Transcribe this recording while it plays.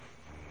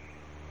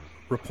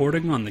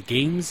Reporting on the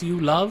games you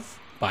love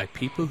by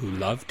people who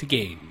love to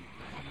game.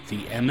 The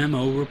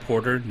MMO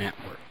Reporter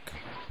Network.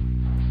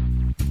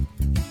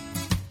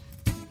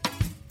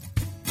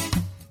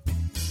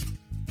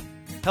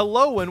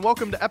 Hello and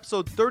welcome to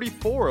episode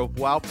 34 of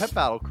WoW Pet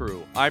Battle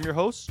Crew. I'm your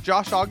host,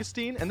 Josh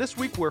Augustine, and this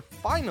week we're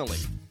finally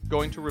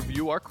going to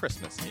review our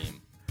Christmas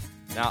theme.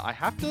 Now, I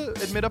have to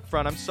admit up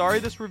front, I'm sorry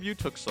this review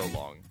took so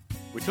long.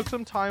 We took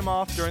some time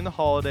off during the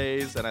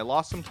holidays, and I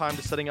lost some time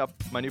to setting up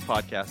my new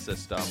podcast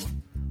system.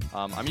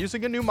 I'm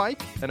using a new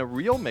mic and a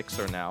real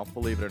mixer now,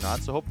 believe it or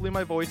not, so hopefully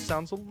my voice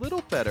sounds a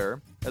little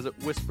better as it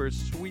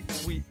whispers sweet,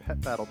 sweet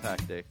pet battle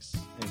tactics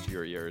into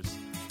your ears.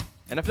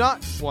 And if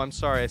not, well, I'm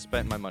sorry I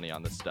spent my money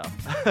on this stuff.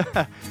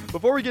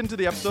 Before we get into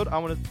the episode, I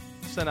want to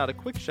send out a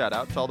quick shout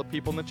out to all the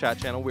people in the chat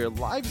channel. We're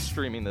live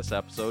streaming this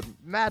episode.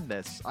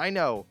 Madness. I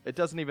know. It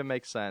doesn't even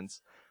make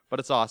sense, but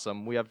it's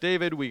awesome. We have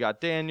David, we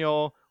got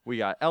Daniel, we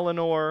got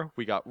Eleanor,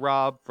 we got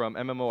Rob from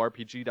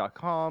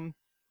MMORPG.com.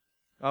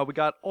 We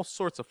got all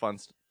sorts of fun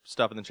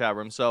stuff in the chat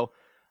room. So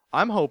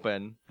I'm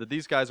hoping that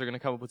these guys are going to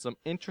come up with some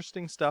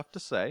interesting stuff to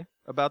say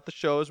about the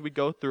show as we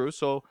go through.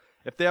 So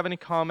if they have any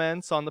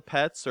comments on the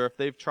pets, or if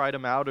they've tried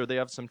them out, or they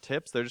have some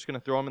tips, they're just going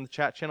to throw them in the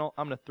chat channel.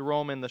 I'm going to throw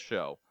them in the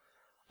show.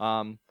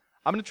 I'm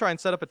going to try and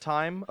set up a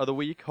time of the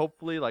week,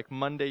 hopefully like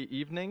Monday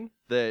evening,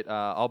 that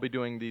I'll be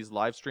doing these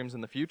live streams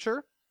in the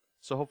future.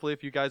 So hopefully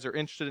if you guys are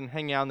interested in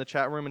hanging out in the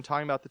chat room and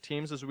talking about the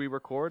teams as we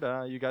record,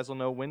 you guys will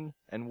know when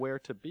and where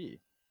to be.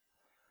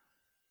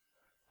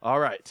 All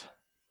right,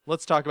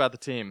 let's talk about the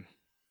team.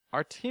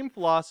 Our team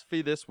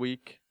philosophy this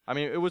week, I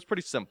mean, it was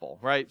pretty simple,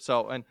 right?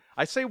 So, and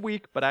I say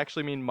week, but I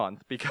actually mean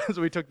month because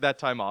we took that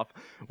time off.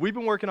 We've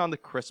been working on the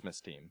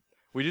Christmas team.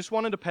 We just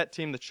wanted a pet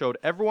team that showed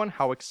everyone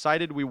how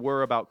excited we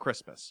were about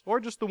Christmas, or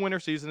just the winter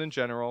season in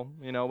general,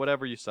 you know,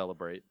 whatever you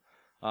celebrate.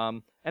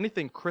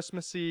 Anything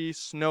Christmassy,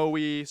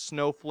 snowy,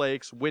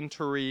 snowflakes,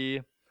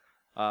 wintry,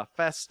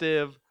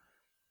 festive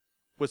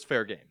was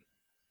fair game.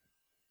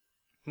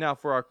 Now,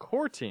 for our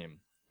core team,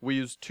 we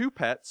used 2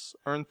 pets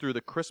earned through the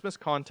Christmas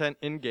content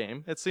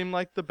in-game. It seemed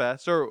like the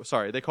best, or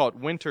sorry, they call it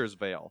Winter's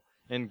Veil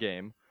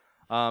in-game.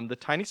 The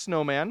Tiny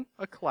Snowman,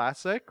 a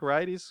classic,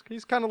 right? He's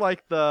kind of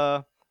like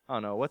the, I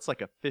don't know, what's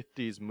like a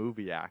 50s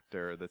movie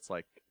actor that's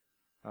like,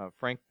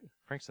 Frank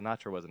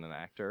Sinatra wasn't an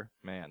actor.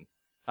 Man,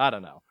 I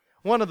don't know.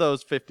 One of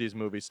those 50s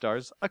movie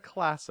stars, a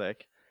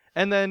classic.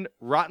 And then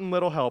Rotten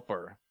Little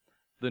Helper,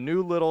 the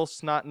new little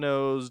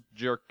snot-nosed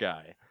jerk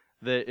guy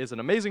that is an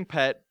amazing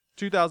pet.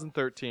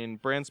 2013,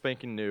 brand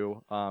spanking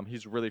new.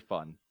 He's really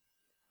fun.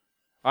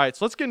 All right,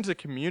 so let's get into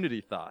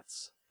community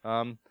thoughts.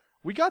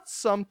 We got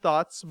some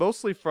thoughts,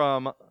 mostly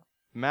from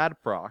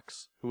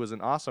Madprox, who was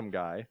an awesome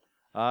guy,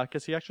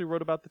 because he actually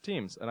wrote about the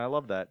teams, and I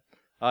love that.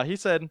 He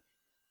said,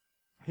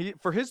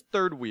 for his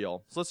third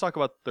wheel, so let's talk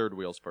about the third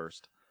wheels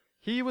first.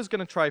 He was going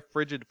to try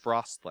Frigid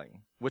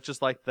Frostling, which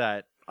is like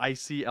that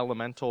icy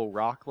elemental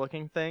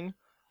rock-looking thing.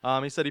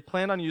 He said he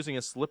planned on using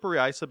a Slippery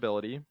Ice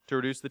ability to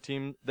reduce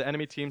the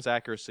enemy team's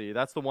accuracy.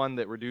 That's the one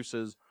that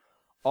reduces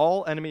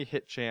all enemy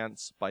hit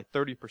chance by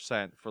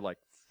 30% for like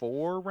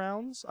 4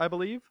 rounds, I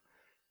believe.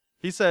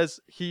 He says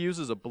he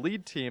uses a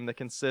bleed team that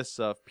consists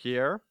of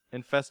Pierre,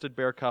 Infested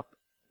Bear Cub,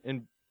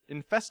 and not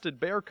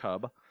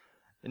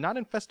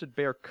Infested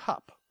Bear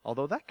Cup,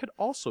 although that could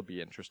also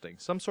be interesting.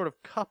 Some sort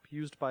of cup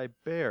used by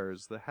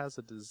bears that has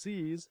a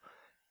disease,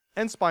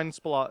 and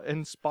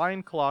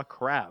Spineclaw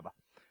Crab.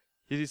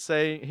 He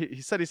said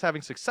he's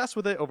having success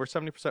with it, over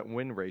 70%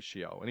 win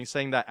ratio, and he's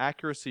saying that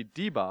accuracy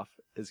debuff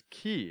is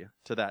key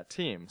to that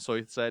team. So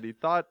he said he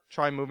thought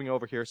try moving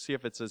over here, see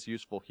if it's as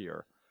useful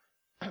here.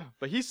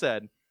 But he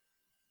said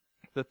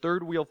the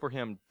third wheel for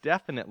him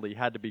definitely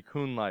had to be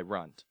Kunlai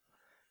Runt.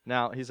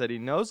 Now, he said he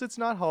knows it's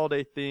not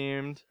holiday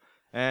themed,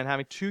 and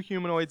having 2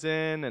 humanoids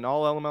in and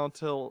all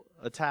elemental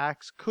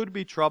attacks could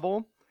be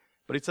trouble,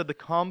 but he said the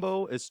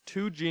combo is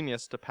too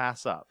genius to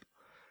pass up.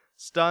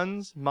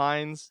 Stuns,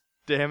 mines,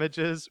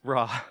 damages,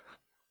 Rob.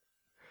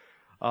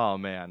 Oh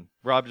man,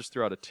 Rob just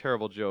threw out a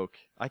terrible joke.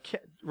 I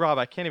can't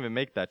even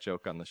make that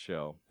joke on the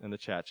show in the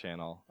chat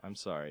channel. I'm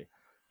sorry,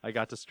 I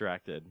got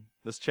distracted.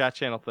 This chat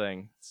channel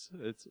thing,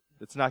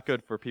 it's not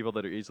good for people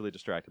that are easily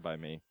distracted by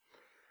me.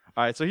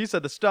 All right, so he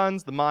said the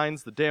stuns, the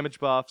mines, the damage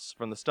buffs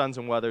from the stuns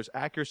and weathers,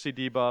 accuracy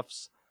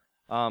debuffs,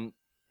 and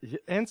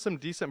some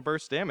decent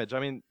burst damage.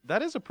 I mean,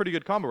 that is a pretty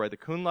good combo, right? The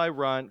Kunlai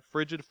Runt,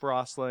 Frigid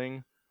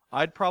Frostling.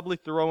 I'd probably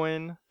throw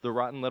in the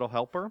Rotten Little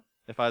Helper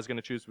if I was going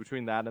to choose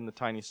between that and the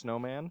Tiny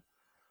Snowman.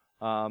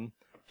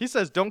 He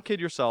says, don't kid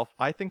yourself.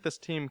 I think this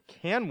team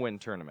can win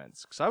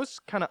tournaments. Because I was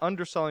kind of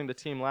underselling the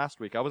team last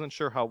week. I wasn't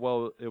sure how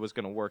well it was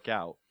going to work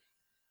out.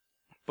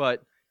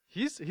 But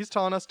he's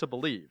telling us to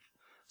believe.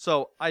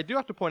 So I do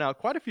have to point out,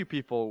 quite a few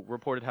people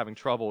reported having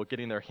trouble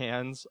getting their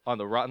hands on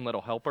the Rotten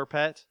Little Helper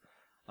pet.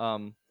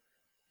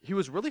 He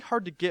was really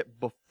hard to get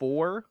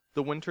before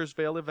the Winter's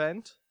Veil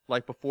event,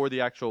 like before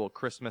the actual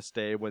Christmas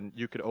day when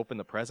you could open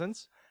the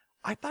presents.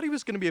 I thought he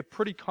was going to be a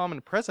pretty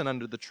common present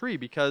under the tree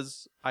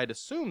because I'd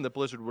assume that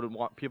Blizzard would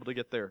want people to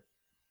get their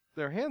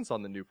hands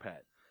on the new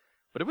pet.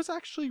 But it was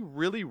actually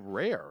really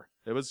rare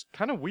It was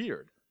kind of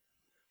weird.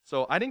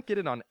 So I didn't get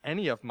it on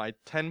any of my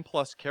 10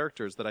 plus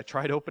characters that I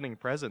tried opening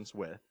presents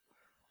with.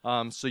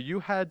 So you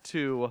had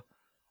to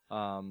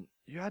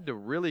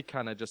really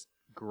kind of just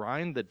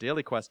grind the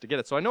daily quest to get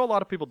it. So I know a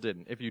lot of people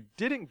didn't. If you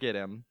didn't get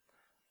him,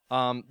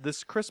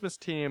 this Christmas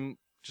team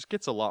just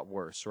gets a lot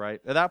worse, right?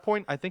 At that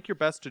point, I think you're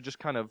best to just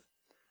kind of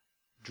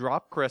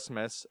drop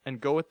Christmas and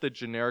go with the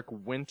generic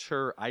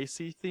winter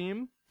icy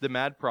theme the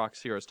Mad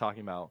Prox here is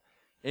talking about.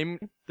 Aim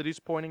that he's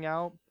pointing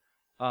out,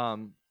 I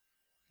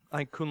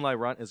think Kunlai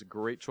Runt is a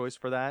great choice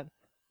for that.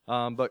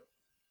 But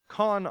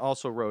Khan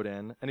also wrote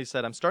in, and he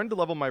said, I'm starting to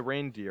level my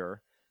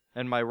reindeer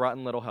and my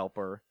rotten little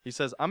helper. He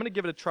says, I'm going to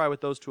give it a try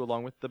with those two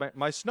along with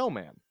my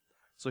snowman.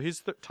 So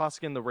he's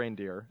tossing in the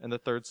reindeer in the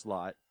third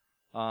slot.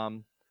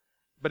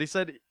 But he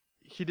said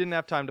he didn't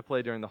have time to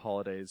play during the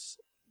holidays,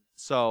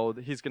 so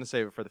he's going to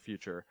save it for the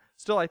future.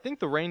 Still, I think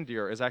the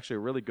reindeer is actually a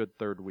really good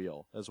third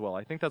wheel as well.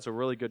 I think that's a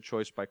really good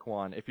choice by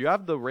Quan. If you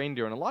have the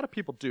reindeer, and a lot of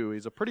people do,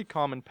 he's a pretty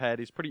common pet.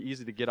 He's pretty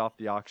easy to get off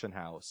the auction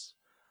house.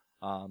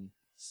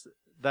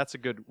 That's a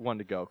good one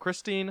to go.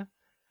 Christine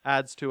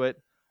adds to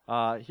it.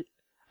 I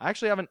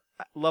actually haven't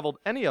leveled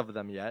any of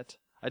them yet.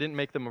 I didn't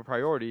make them a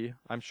priority.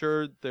 I'm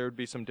sure there would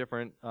be some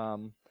different...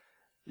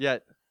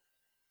 Yet,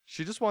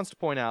 she just wants to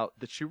point out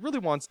that she really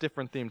wants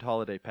different themed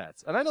holiday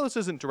pets. And I know this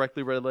isn't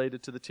directly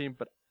related to the team,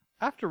 but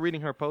after reading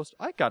her post,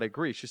 I gotta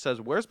agree. She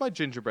says, where's my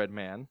gingerbread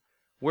man?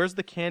 Where's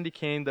the candy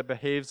cane that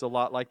behaves a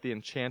lot like the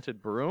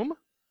enchanted broom?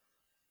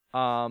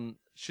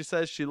 She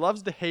says she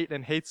loves to hate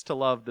and hates to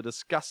love the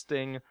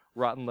disgusting,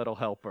 rotten little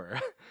helper.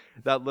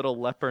 That little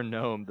leper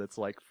gnome that's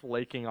like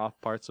flaking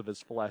off parts of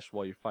his flesh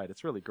while you fight.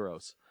 It's really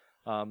gross.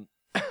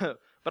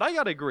 But I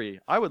gotta agree.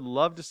 I would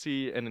love to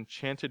see an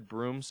enchanted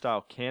broom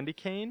style candy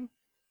cane.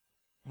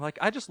 Like,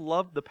 I just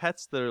love the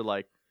pets that are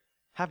like,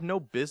 have no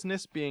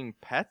business being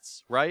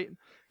pets, right?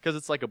 Because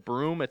it's like a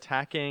broom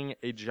attacking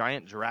a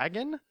giant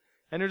dragon.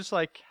 And you're just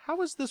like,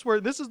 how is this where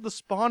this is the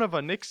spawn of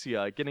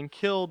Onyxia getting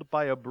killed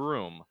by a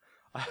broom?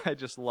 I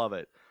just love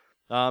it.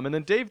 And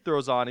then Dave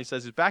throws on, he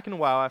says he's back in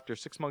WoW after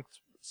 6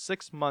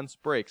 months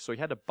break, so he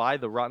had to buy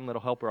the rotten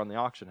little helper on the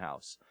auction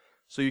house.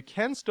 So you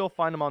can still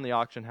find them on the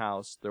auction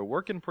house. They're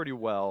working pretty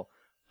well,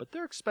 but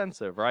they're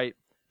expensive, right?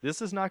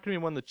 This is not going to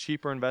be one of the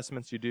cheaper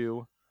investments you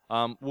do.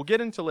 We'll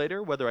get into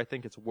later whether I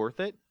think it's worth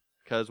it,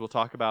 because we'll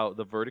talk about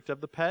the verdict of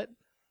the pet.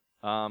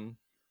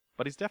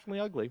 But he's definitely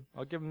ugly.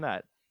 I'll give him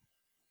that.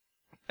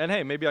 And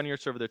hey, maybe on your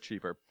server they're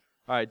cheaper.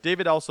 All right,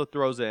 David also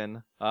throws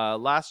in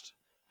last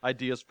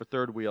ideas for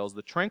third wheels.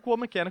 The Tranquil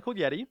Mechanical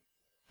Yeti,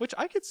 which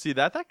I could see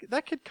that.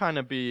 That could kind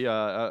of be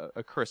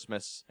a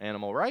Christmas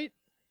animal, right?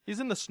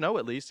 He's in the snow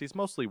at least. He's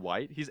mostly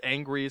white. He's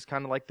angry. He's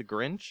kind of like the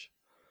Grinch.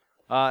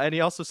 And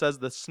he also says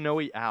the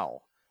Snowy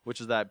Owl,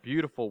 which is that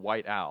beautiful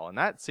white owl. And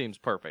that seems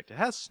perfect. It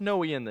has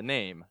snowy in the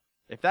name.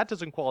 If that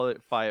doesn't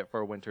qualify it for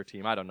a winter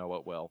team, I don't know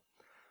what will.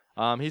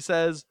 He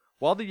says,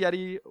 while the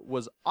Yeti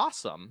was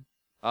awesome,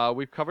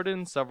 we've covered it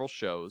in several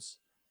shows.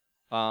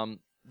 The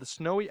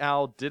Snowy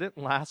Owl didn't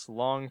last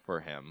long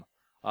for him.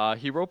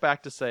 He wrote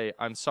back to say,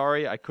 I'm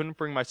sorry, I couldn't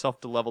bring myself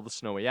to level the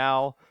Snowy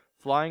Owl.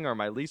 Flying are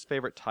my least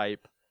favorite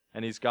type.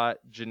 And he's got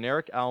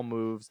generic owl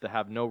moves that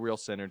have no real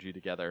synergy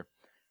together.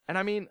 And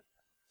I mean,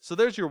 so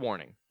there's your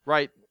warning,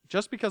 right?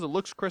 Just because it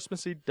looks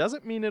Christmassy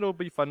doesn't mean it'll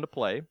be fun to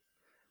play.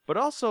 But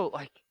also,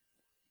 like,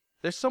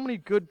 there's so many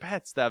good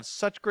pets that have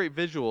such great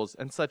visuals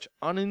and such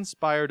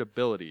uninspired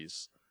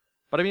abilities.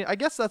 But I mean, I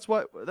guess that's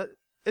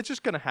it's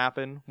just going to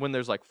happen when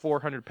there's like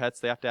 400 pets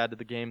they have to add to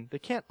the game. They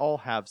can't all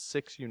have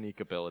 6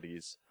 unique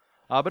abilities.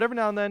 But every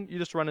now and then, you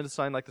just run into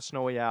something like the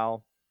Snowy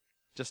Owl.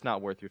 Just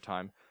not worth your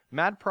time.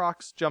 Mad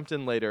Prox jumped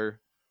in later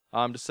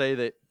to say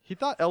that he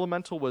thought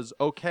Elemental was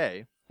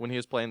okay when he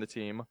was playing the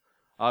team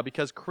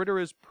because Critter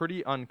is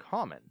pretty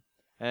uncommon,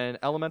 and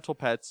Elemental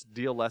pets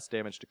deal less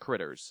damage to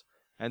Critters.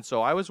 And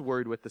so I was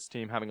worried with this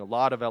team having a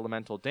lot of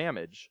Elemental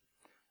damage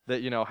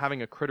that, you know,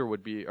 having a Critter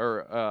would be,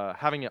 or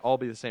having it all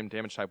be the same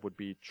damage type would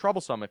be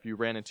troublesome if you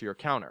ran into your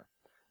counter.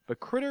 But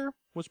Critter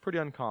was pretty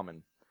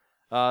uncommon.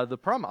 The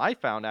problem I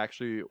found,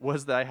 actually,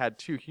 was that I had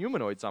 2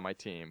 humanoids on my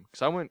team.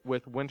 Because I went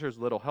with Winter's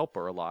Little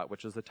Helper a lot,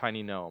 which is the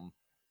tiny gnome.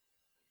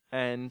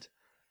 And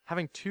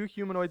having 2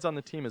 humanoids on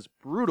the team is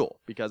brutal,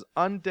 because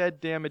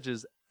undead damage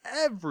is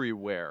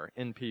everywhere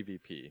in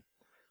PvP.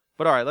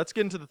 But alright, let's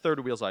get into the third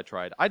wheels I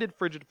tried. I did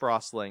Frigid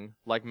Frostling,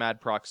 like Mad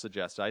Prox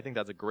suggested. I think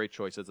that's a great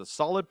choice. It's a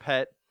solid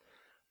pet,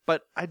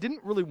 but I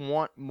didn't really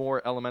want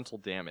more elemental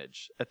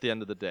damage at the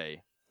end of the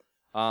day.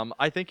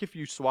 I think if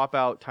you swap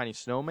out Tiny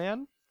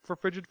Snowman for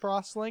Frigid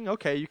Frostling,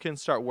 okay, you can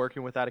start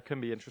working with that. It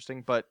can be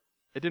interesting, but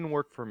it didn't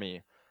work for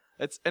me.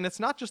 It's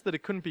not just that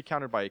it couldn't be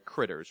countered by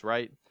critters,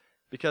 right?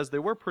 Because they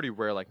were pretty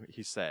rare, like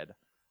he said.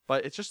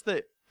 But it's just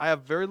that I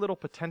have very little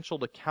potential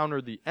to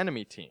counter the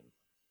enemy team.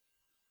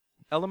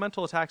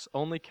 Elemental attacks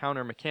only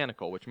counter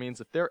mechanical, which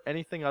means if they're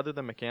anything other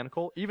than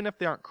mechanical, even if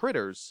they aren't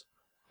critters,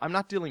 I'm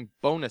not dealing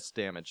bonus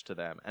damage to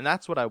them. And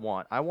that's what I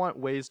want. I want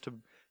ways to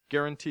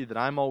guarantee that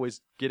I'm always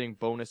getting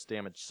bonus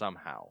damage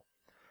somehow.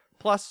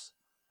 Plus,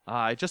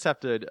 I just have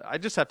to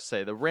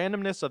say, the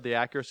randomness of the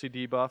accuracy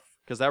debuff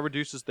because that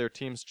reduces their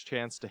team's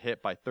chance to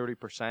hit by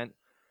 30%,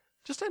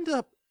 just end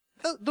up,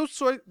 those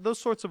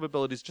sorts of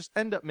abilities just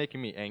end up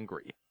making me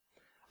angry.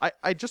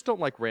 I just don't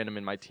like random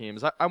in my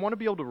teams. I want to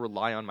be able to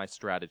rely on my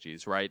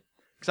strategies, right?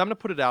 Because I'm going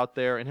to put it out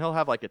there, and he'll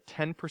have like a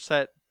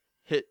 10%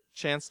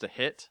 chance to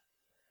hit,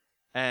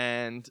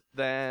 and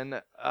then,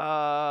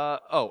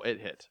 it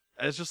hit.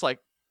 And it's just like,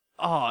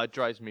 it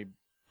drives me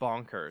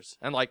bonkers.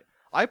 And like,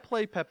 I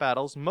play pet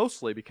battles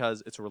mostly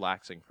because it's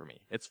relaxing for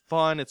me. It's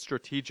fun, it's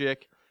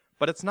strategic,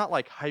 but it's not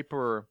like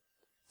hyper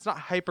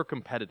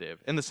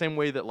competitive in the same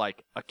way that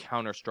like a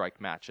Counter-Strike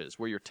match is,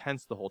 where you're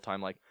tense the whole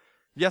time. Like,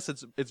 yes,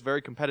 it's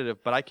very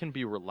competitive, but I can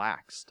be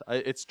relaxed.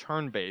 It's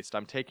turn-based.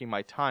 I'm taking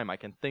my time. I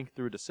can think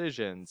through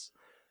decisions.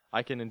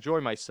 I can enjoy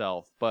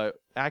myself, but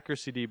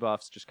accuracy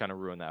debuffs just kind of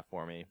ruin that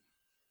for me.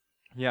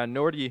 Yeah,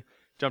 Nordy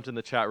jumped in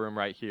the chat room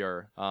right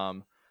here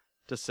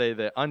to say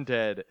that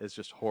Undead is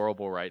just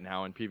horrible right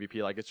now in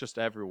PvP. Like, it's just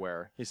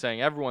everywhere. He's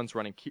saying everyone's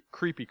running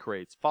creepy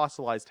crates,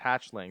 fossilized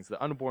hatchlings,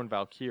 the unborn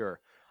Valkyr.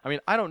 I mean,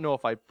 I don't know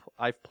if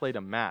I've played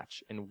a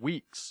match in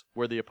weeks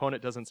where the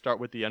opponent doesn't start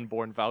with the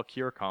unborn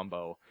Valkyr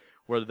combo,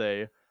 where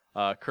they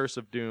Curse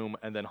of Doom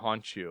and then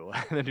haunt you,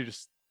 and then you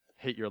just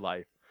hate your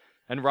life.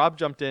 And Rob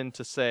jumped in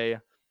to say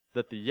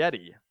that the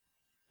Yeti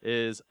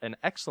is an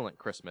excellent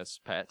Christmas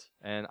pet,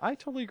 and I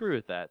totally agree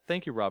with that.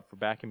 Thank you, Rob, for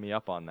backing me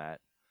up on that.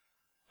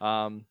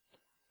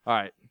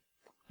 Alright.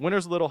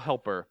 Winter's Little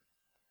Helper.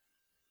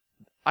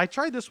 I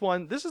tried this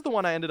one. This is the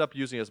one I ended up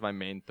using as my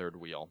main third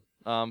wheel.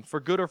 For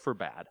good or for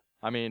bad.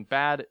 I mean,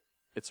 bad,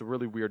 it's a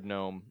really weird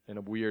gnome in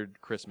a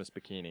weird Christmas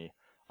bikini.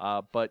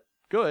 But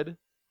good,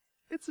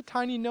 it's a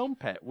tiny gnome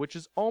pet, which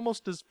is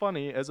almost as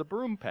funny as a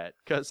broom pet,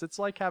 because it's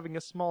like having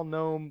a small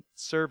gnome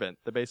servant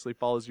that basically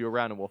follows you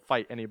around and will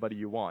fight anybody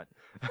you want.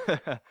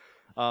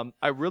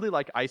 I really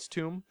like Ice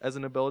Tomb as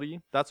an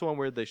ability. That's the one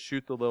where they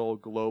shoot the little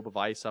globe of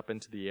ice up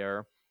into the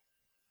air.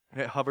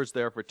 It hovers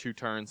there for 2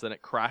 turns, then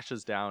it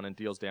crashes down and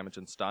deals damage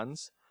and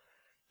stuns.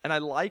 And I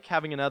like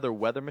having another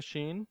weather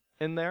machine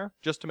in there,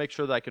 just to make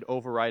sure that I could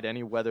override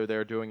any weather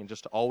they're doing and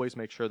just to always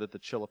make sure that the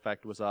chill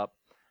effect was up.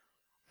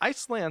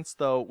 Ice Lance,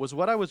 though, was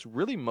what I was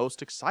really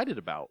most excited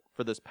about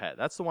for this pet.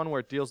 That's the one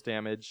where it deals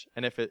damage,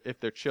 and if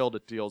they're chilled,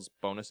 it deals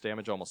bonus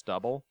damage almost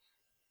double.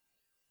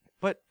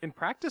 But in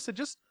practice,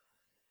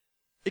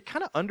 it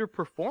kind of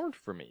underperformed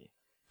for me.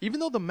 Even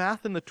though the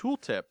math in the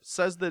tooltip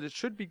says that it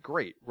should be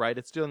great, right?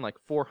 It's doing like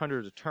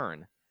 400 a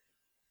turn.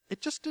 It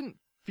just didn't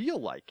feel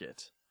like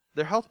it.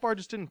 Their health bar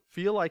just didn't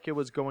feel like it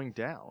was going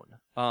down.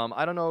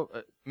 I don't know,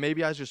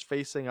 maybe I was just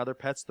facing other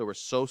pets that were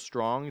so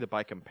strong that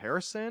by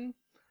comparison,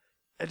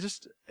 it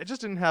just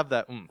didn't have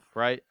that oomph,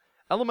 right?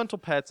 Elemental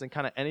pets and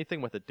kind of anything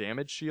with a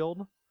damage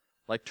shield,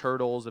 like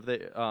turtles, if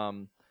they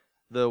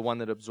the one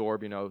that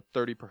absorb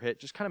 30 per hit,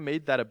 just kind of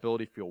made that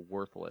ability feel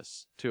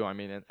worthless too. I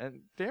mean, and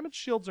damage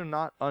shields are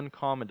not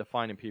uncommon to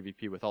find in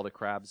PvP with all the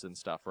crabs and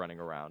stuff running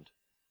around.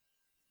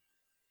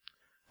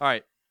 All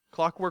right,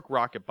 Clockwork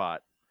Rocket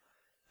Bot.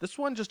 This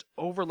one just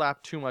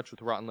overlapped too much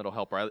with Rotten Little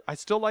Helper. I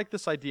still like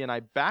this idea, and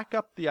I back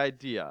up the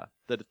idea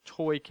that a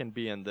toy can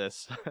be in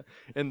this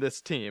in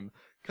this team.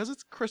 Because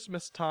it's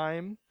Christmas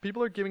time,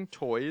 people are giving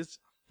toys.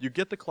 You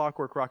get the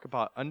Clockwork Rocket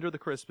Bot under the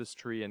Christmas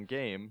tree in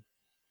game.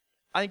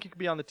 I think it could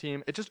be on the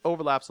team. It just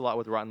overlaps a lot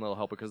with Rotten Little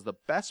Helper, because the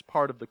best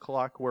part of the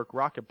Clockwork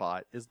Rocket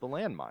Bot is the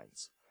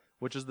landmines,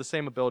 which is the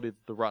same ability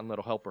that the Rotten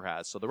Little Helper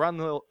has. So the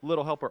Rotten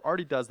Little Helper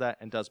already does that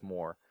and does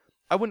more.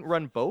 I wouldn't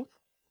run both.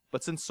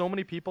 But since so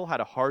many people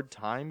had a hard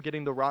time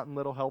getting the Rotten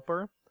Little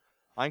Helper,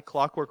 I think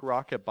Clockwork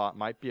Rocket Bot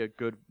might be a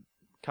good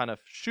kind of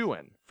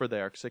shoo-in for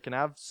there, because it can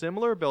have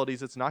similar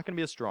abilities. It's not going to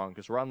be as strong,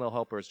 because Rotten Little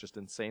Helper is just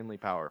insanely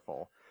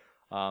powerful.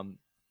 But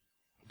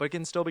it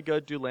can still be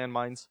good, do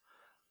landmines.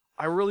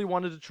 I really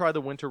wanted to try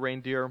the Winter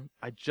Reindeer.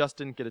 I just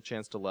didn't get a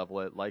chance to level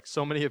it. Like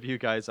so many of you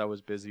guys, I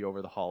was busy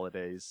over the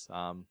holidays. So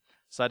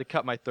I had to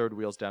cut my third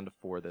wheels down to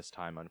 4 this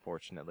time,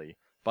 unfortunately.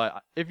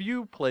 But if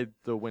you played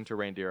the Winter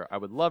Reindeer, I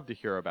would love to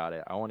hear about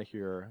it. I want to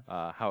hear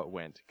how it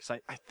went, because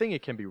I think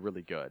it can be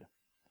really good.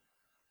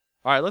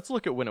 All right, let's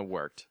look at when it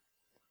worked.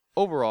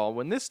 Overall,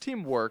 when this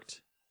team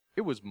worked,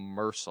 it was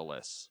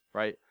merciless,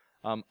 right?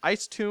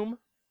 Ice Tomb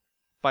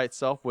by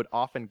itself would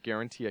often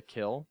guarantee a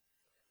kill,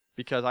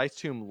 because Ice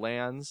Tomb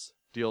lands,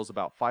 deals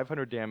about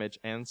 500 damage,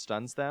 and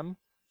stuns them.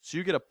 So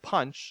you get a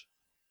punch,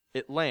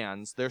 it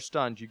lands, they're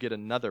stunned, you get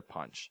another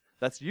punch.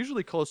 That's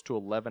usually close to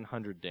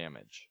 1100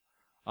 damage.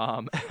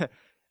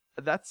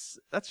 That's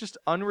just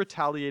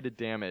unretaliated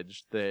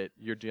damage that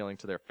you're dealing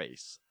to their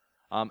face.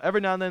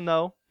 Every now and then,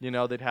 though,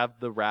 they'd have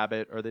the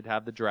rabbit or they'd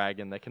have the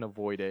dragon that can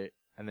avoid it,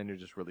 and then you're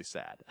just really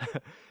sad.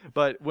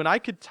 But when I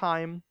could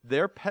time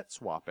their pet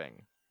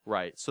swapping,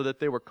 right, so that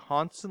they were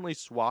constantly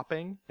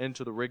swapping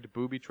into the rigged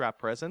booby trap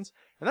presence,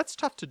 and that's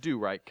tough to do,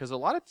 right, because a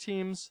lot of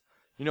teams,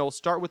 will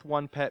start with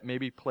one pet,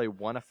 maybe play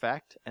one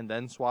effect, and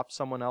then swap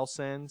someone else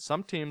in.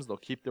 Some teams, they'll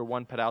keep their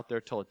one pet out there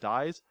till it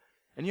dies.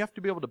 And you have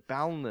to be able to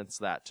balance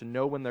that to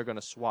know when they're going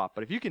to swap.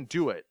 But if you can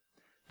do it,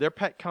 their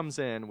pet comes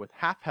in with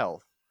half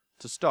health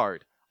to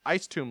start.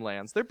 Ice Tomb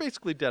lands. They're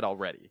basically dead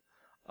already.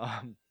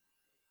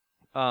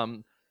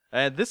 And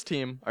And this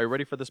team, are you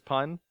ready for this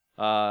pun?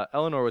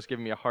 Eleanor was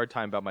giving me a hard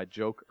time about my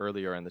joke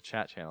earlier in the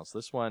chat channels.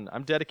 This one,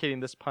 I'm dedicating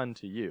this pun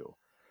to you,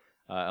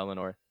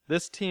 Eleanor.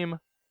 This team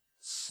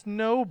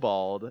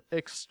snowballed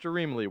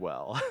extremely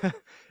well.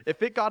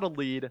 If it got a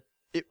lead,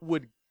 it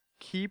would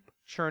keep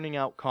churning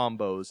out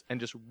combos and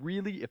just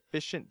really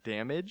efficient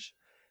damage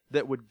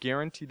that would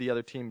guarantee the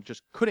other team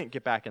just couldn't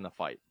get back in the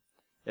fight.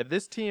 If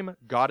this team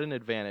got an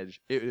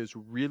advantage, it is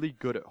really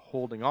good at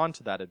holding on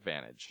to that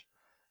advantage.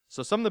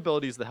 So some of the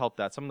abilities that help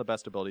that, some of the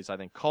best abilities, I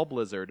think, Call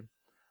Blizzard.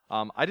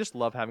 I just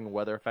love having a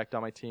weather effect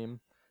on my team.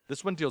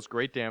 This one deals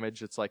great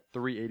damage. It's like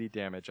 380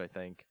 damage, I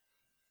think.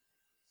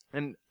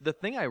 And the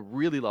thing I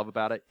really love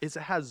about it is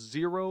it has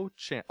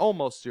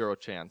almost zero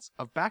chance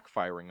of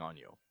backfiring on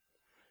you.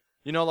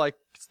 You know, like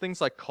things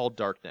like Call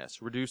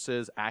Darkness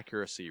reduces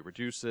accuracy,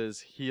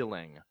 reduces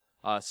healing.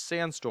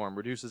 Sandstorm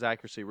reduces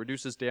accuracy,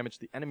 reduces damage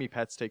the enemy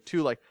pets take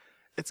too. Like,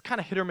 it's kind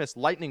of hit or miss.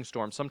 Lightning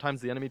Storm,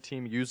 sometimes the enemy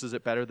team uses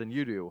it better than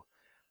you do.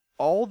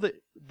 All the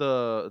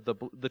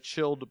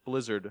chilled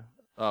blizzard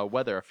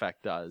weather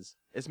effect does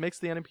is makes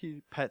the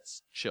enemy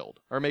pets chilled,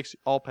 or makes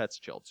all pets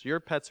chilled. So your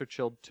pets are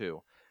chilled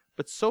too.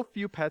 But so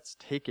few pets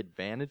take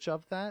advantage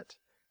of that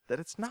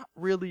it's not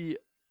really,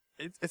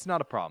 it's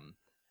not a problem.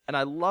 And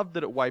I love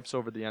that it wipes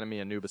over the enemy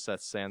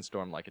Anubiseth's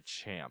Sandstorm like a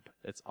champ.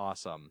 It's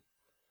awesome.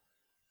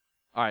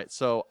 Alright,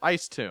 so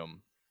Ice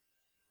Tomb.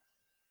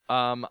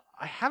 I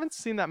haven't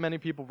seen that many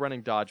people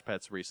running dodge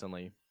pets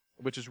recently,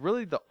 which is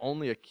really the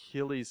only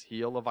Achilles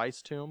heel of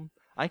Ice Tomb.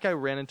 I think I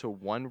ran into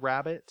one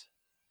rabbit,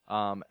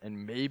 and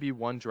maybe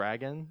one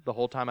dragon the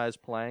whole time I was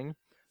playing.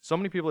 So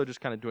many people are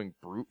just kind of doing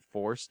brute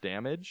force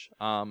damage,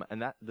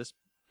 and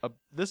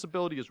this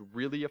ability is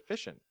really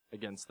efficient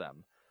against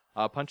them.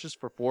 Punches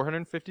for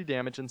 450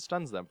 damage and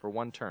stuns them for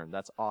 1 turn.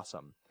 That's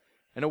awesome.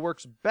 And it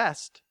works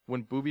best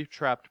when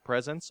booby-trapped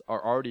presents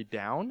are already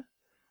down,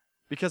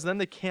 because then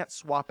they can't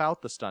swap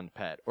out the stunned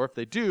pet. Or if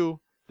they do,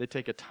 they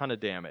take a ton of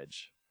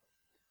damage.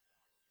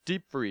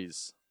 Deep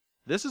Freeze.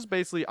 This is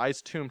basically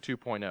Ice Tomb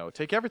 2.0.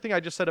 Take everything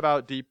I just said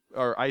about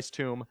Ice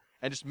Tomb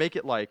and just make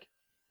it like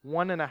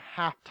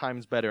 1.5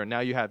 times better, and now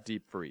you have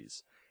Deep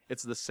Freeze.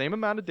 It's the same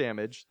amount of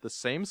damage, the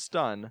same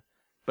stun,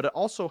 but it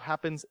also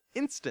happens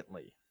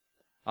instantly.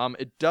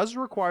 It does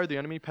require the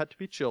enemy pet to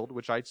be chilled,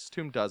 which Ice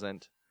Tomb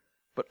doesn't.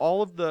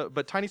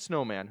 But Tiny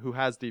Snowman, who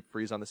has Deep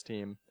Freeze on this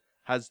team,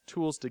 has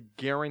tools to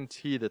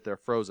guarantee that they're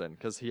frozen,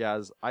 because he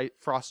has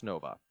Frost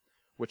Nova,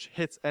 which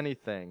hits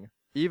anything,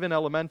 even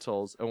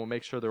elementals, and will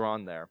make sure they're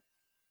on there.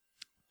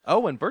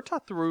 Oh, and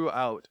Berta threw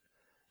out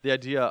the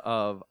idea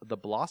of the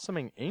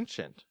Blossoming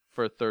Ancient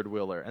for a third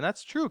wheeler, and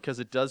that's true, because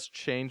it does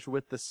change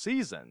with the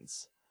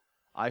seasons.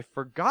 I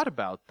forgot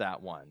about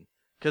that one,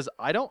 because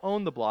I don't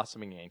own the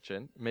Blossoming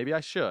Ancient. Maybe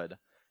I should,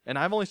 and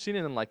I've only seen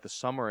it in like the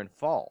summer and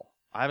fall.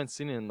 I haven't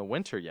seen it in the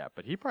winter yet,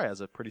 but he probably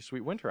has a pretty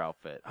sweet winter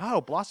outfit. Oh,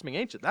 Blossoming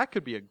Ancient. That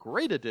could be a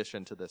great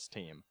addition to this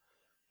team.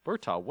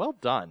 Berta, well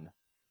done.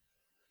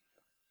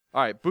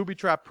 All right, Booby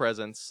Trap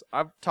Presents.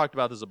 I've talked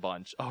about this a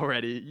bunch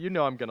already. You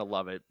know I'm going to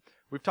love it.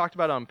 We've talked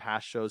about it on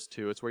past shows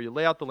too. It's where you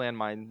lay out the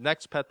landmine.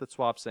 Next pet that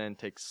swaps in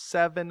takes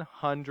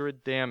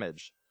 700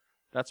 damage.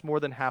 That's more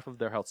than half of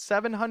their health.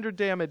 700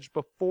 damage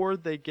before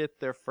they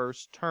get their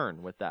first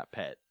turn with that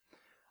pet.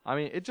 I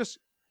mean,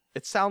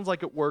 it sounds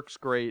like it works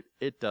great.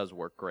 It does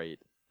work great.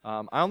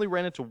 I only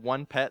ran into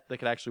one pet that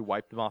could actually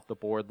wipe them off the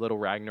board, Little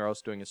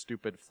Ragnaros doing a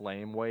stupid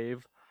flame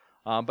wave.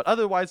 But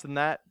otherwise than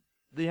that,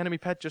 the enemy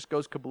pet just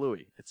goes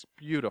kablooey. It's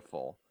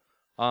beautiful.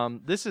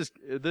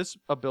 This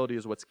ability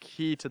is what's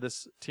key to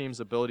this team's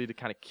ability to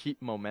kind of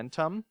keep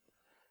momentum.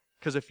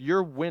 Because if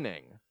you're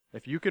winning,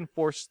 if you can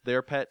force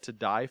their pet to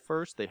die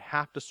first, they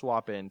have to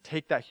swap in,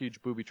 take that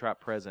huge booby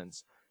trap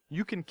presence.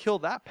 You can kill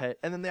that pet,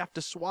 and then they have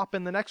to swap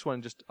in the next one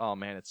and just, oh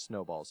man, it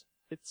snowballs.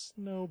 It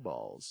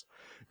snowballs.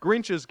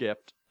 Grinch's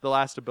Gift, the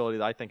last ability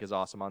that I think is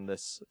awesome on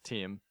this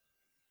team.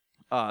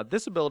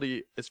 This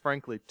ability is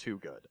frankly too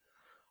good.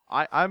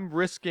 I'm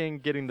risking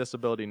getting this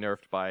ability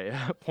nerfed by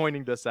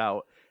pointing this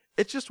out.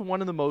 It's just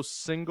one of the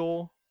most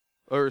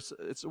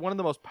it's one of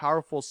the most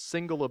powerful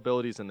single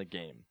abilities in the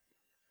game.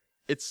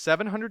 It's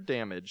 700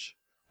 damage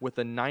with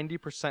a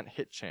 90%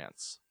 hit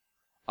chance.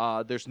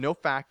 There's no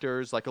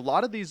factors. Like a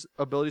lot of these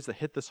abilities that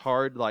hit this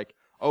hard, like,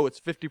 oh, it's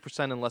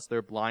 50% unless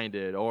they're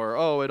blinded, or,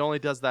 oh, it only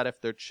does that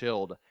if they're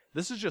chilled.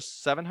 This is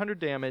just 700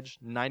 damage,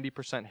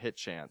 90% hit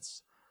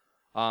chance.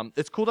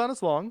 Its cooldown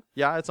is long.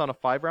 Yeah, it's on a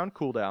 5-round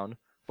cooldown.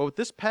 But with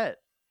this pet,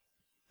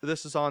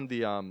 this is on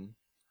the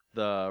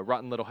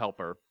Rotten Little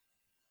Helper.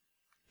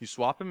 You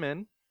swap him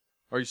in,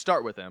 or you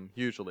start with him,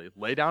 usually.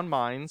 Lay down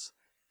mines,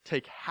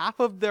 take half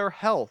of their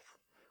health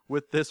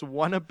with this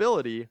one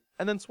ability,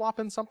 and then swap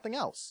in something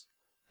else.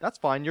 That's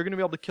fine. You're going to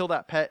be able to kill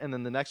that pet, and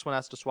then the next one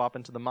has to swap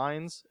into the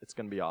mines. It's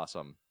going to be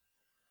awesome.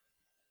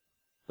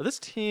 But this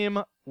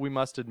team, we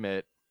must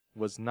admit,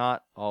 was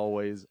not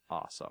always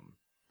awesome.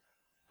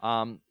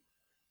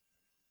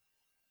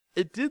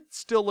 It did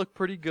still look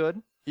pretty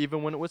good,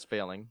 even when it was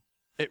failing.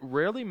 It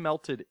rarely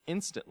melted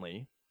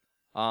instantly.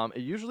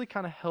 It usually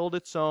kind of held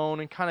its own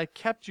and kind of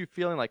kept you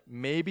feeling like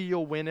maybe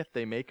you'll win if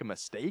they make a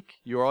mistake.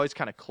 You're always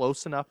kind of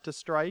close enough to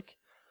strike.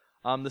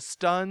 The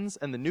stuns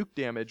and the nuke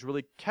damage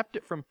really kept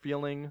it from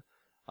feeling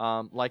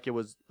like it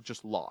was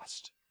just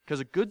lost. Because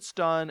a good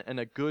stun and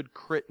a good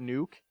crit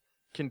nuke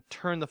can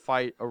turn the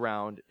fight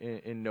around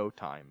in no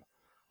time.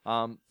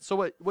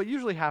 So what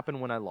usually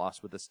happened when I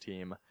lost with this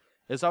team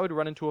is I would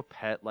run into a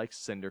pet like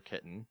Cinder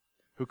Kitten,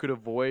 who could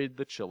avoid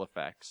the chill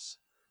effects.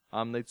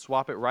 They'd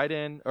swap it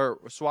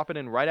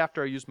in right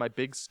after I used my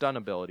big stun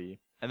ability,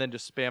 and then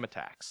just spam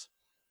attacks.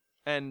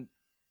 And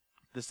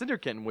the Cinder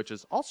Kitten, which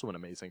is also an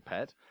amazing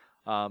pet,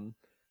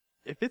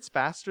 if it's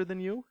faster than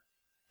you,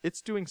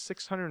 it's doing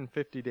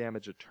 650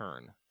 damage a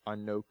turn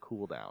on no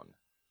cooldown.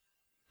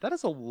 That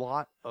is a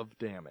lot of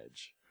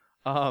damage.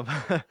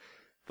 And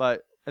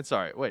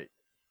sorry, wait.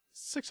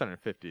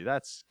 650,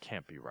 that's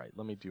can't be right.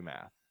 Let me do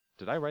math.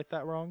 Did I write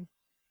that wrong?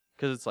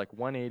 Because it's like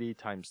 180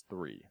 times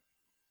 3.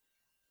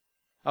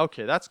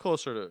 Okay, that's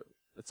closer to,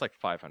 it's like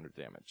 500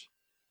 damage.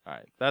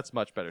 Alright, that's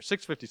much better.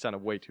 650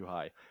 sounded way too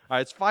high.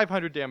 Alright, it's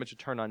 500 damage a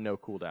turn on no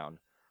cooldown.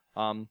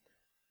 And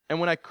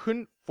when I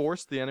couldn't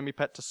force the enemy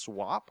pet to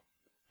swap,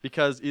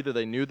 because either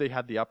they knew they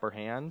had the upper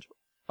hand,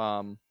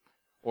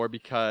 or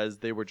because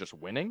they were just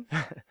winning,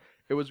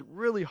 it was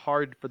really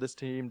hard for this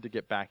team to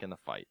get back in the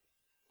fight.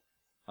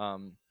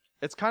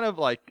 It's kind of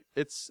like,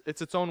 it's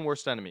its own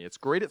worst enemy. It's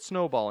great at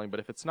snowballing,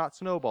 but if it's not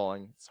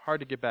snowballing, it's hard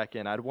to get back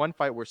in. I had one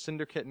fight where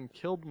Cinder Kitten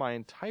killed my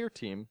entire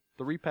team,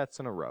 3 pets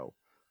in a row.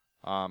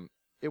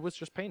 It was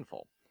just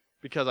painful.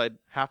 Because I'd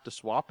have to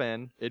swap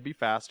in, it'd be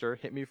faster,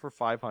 hit me for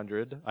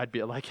 500, I'd be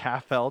at like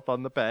half health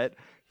on the pet,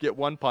 get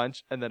one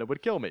punch, and then it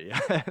would kill me.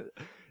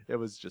 It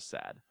was just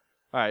sad.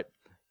 Alright,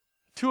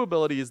 2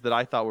 abilities that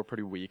I thought were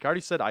pretty weak. I already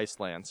said Ice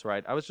Lance,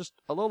 right? I was just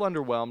a little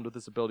underwhelmed with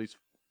his abilities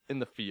in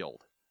the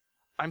field.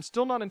 I'm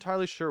still not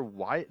entirely sure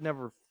why it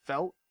never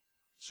felt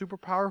super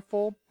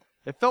powerful.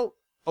 It felt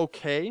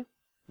okay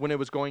when it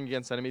was going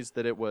against enemies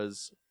that it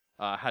was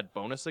had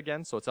bonus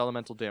against, so it's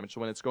elemental damage.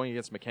 So when it's going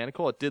against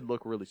mechanical, it did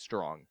look really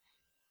strong.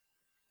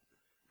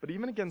 But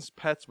even against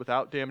pets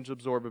without damage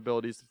absorb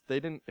abilities,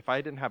 if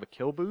I didn't have a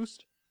kill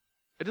boost,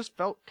 it just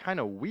felt kind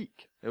of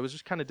weak. It was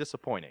just kind of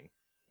disappointing.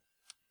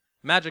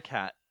 Magic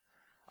Hat.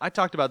 I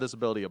talked about this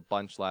ability a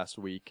bunch last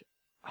week.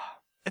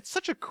 It's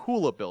such a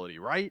cool ability,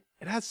 right?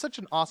 It has such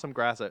an awesome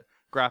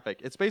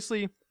graphic. It's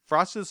basically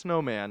Frosty the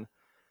Snowman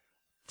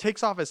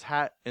takes off his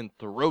hat and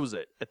throws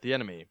it at the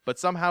enemy, but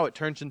somehow it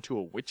turns into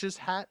a witch's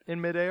hat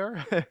in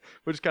midair,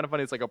 which is kind of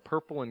funny. It's like a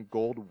purple and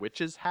gold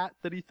witch's hat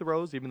that he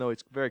throws, even though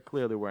he's very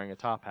clearly wearing a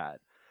top hat.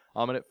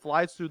 And it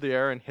flies through the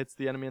air and hits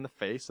the enemy in the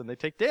face, and they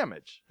take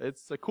damage.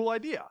 It's a cool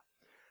idea.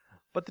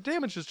 But the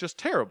damage is just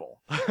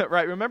terrible,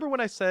 right? Remember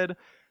when I said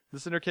the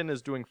Cinder Kitten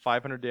is doing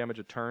 500 damage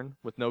a turn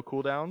with no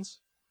cooldowns?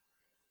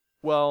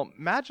 Well,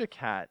 Magic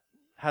Hat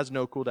has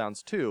no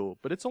cooldowns too,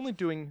 but it's only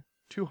doing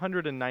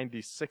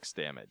 296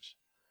 damage.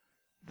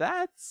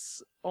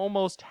 That's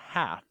almost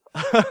half.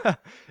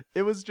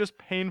 It was just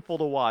painful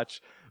to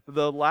watch.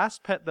 The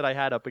last pet that I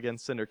had up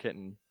against Cinder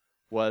Kitten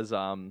was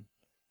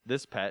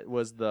this pet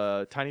was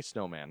the Tiny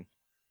Snowman.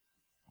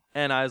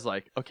 And I was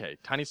like, okay,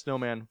 Tiny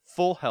Snowman,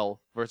 full health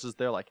versus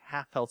their like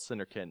half health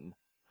Cinder Kitten.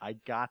 I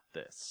got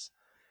this.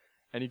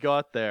 And you go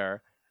out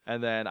there,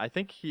 and then I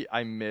think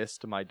I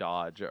missed my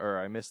dodge, or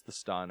I missed the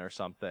stun or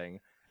something.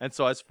 And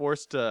so I was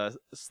forced to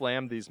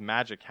slam these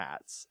magic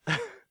hats.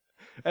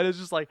 And it's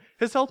just like,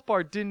 his health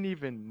bar didn't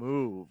even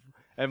move.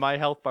 And my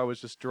health bar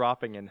was just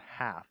dropping in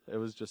half. It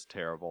was just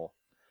terrible.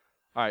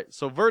 Alright,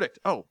 so verdict.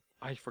 Oh,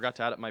 I forgot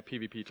to add up my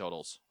PvP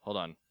totals. Hold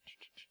on.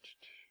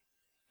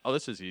 Oh,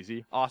 this is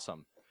easy.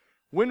 Awesome.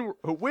 Win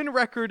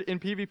record in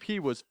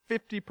PvP was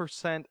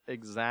 50%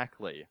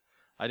 exactly.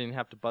 I didn't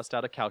have to bust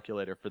out a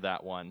calculator for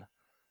that one.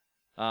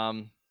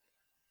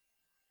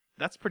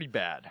 That's pretty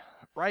bad,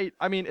 right?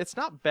 I mean, it's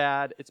not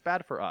bad. It's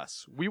bad for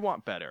us. We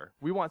want better.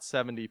 We want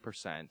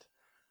 70%.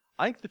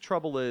 I think the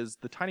trouble is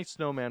the Tiny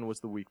Snowman was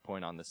the weak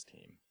point on this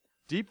team.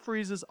 Deep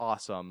Freeze is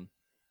awesome,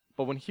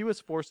 but when he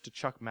was forced to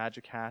chuck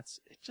magic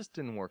hats, it just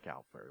didn't work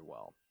out very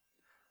well.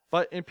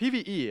 But in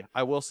PvE,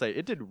 I will say,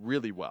 it did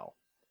really well.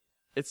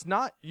 It's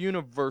not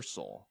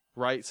universal,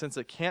 right? Since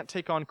it can't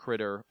take on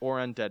Critter or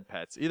Undead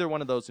Pets. Either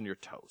one of those and you're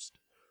toast.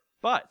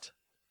 But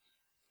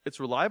its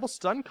reliable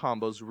stun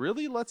combos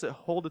really lets it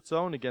hold its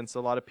own against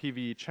a lot of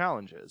PvE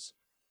challenges.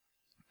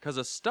 Because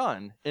a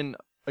stun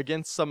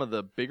against some of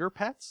the bigger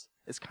pets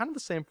is kind of the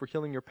same for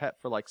healing your pet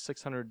for like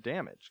 600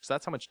 damage. Because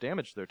that's how much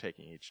damage they're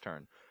taking each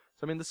turn.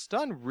 So I mean, the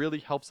stun really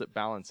helps it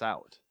balance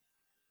out.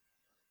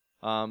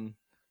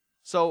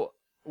 So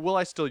will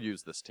I still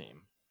use this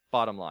team?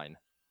 Bottom line,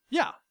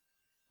 yeah.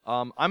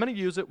 I'm going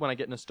to use it when I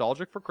get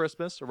nostalgic for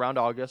Christmas, around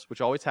August,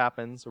 which always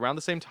happens. Around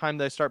the same time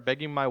that I start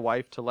begging my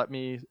wife to let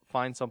me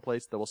find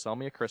someplace that will sell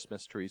me a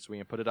Christmas tree so we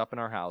can put it up in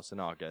our house in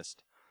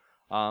August.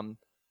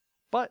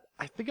 But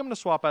I think I'm going to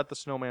swap out the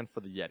Snowman for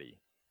the Yeti.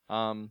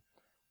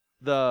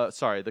 The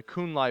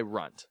Kunlai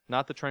Runt.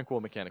 Not the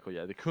Tranquil Mechanical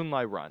Yeti, the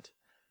Kunlai Runt.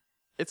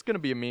 It's going to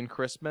be a mean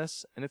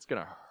Christmas, and it's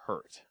going to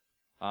hurt.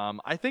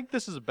 I think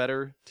this is a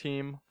better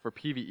team for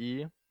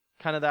PvE,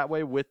 kind of that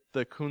way, with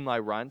the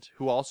Kunlai Runt,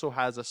 who also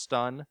has a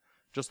stun,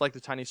 just like the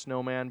Tiny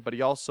Snowman, but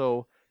he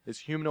also is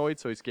humanoid,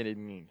 so he's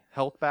getting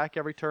health back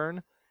every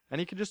turn,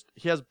 and he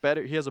has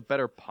a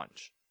better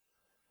punch.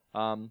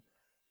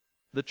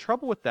 The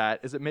trouble with that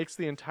is it makes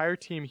the entire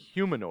team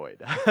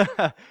humanoid.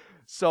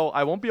 So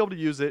I won't be able to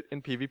use it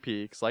in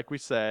PvP, because like we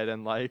said,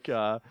 and like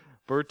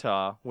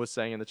Berta was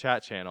saying in the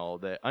chat channel,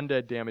 that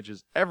undead damage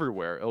is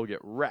everywhere. It'll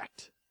get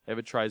wrecked if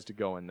it tries to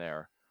go in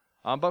there.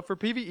 But for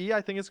PvE,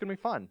 I think it's going to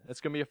be fun.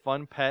 It's going to be a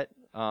fun pet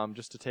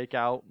just to take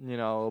out.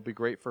 It'll be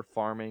great for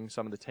farming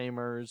some of the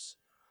tamers.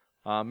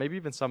 Maybe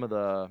even some of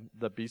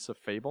the Beasts of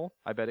Fable.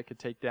 I bet it could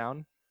take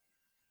down.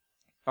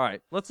 All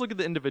right, let's look at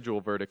the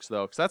individual verdicts,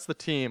 though, because that's the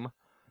team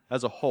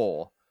as a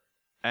whole.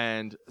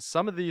 And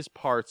some of these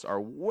parts are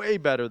way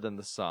better than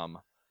the sum.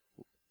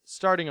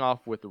 Starting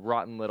off with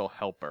Rotten Little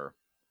Helper.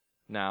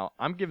 Now,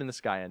 I'm giving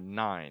this guy a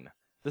 9.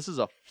 This is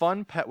a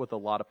fun pet with a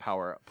lot of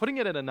power. Putting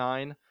it at a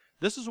 9,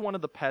 this is one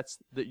of the pets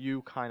that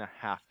you kind of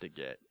have to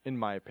get, in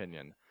my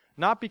opinion.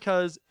 Not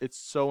because it's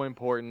so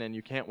important and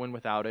you can't win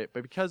without it,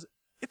 but because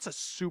it's a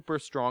super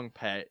strong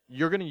pet.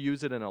 You're going to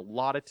use it in a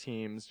lot of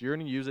teams. You're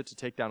going to use it to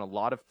take down a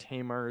lot of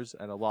tamers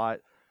and a lot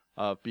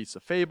of Beasts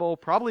of Fable,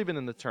 probably even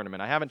in the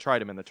tournament. I haven't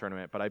tried him in the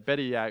tournament, but I bet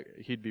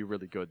he'd be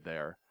really good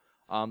there.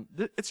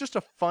 It's just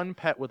a fun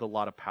pet with a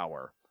lot of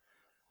power.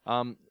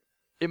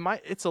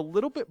 It's a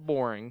little bit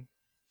boring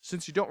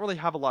since you don't really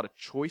have a lot of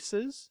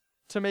choices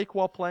to make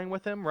while playing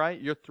with him,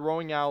 right? You're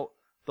throwing out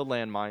the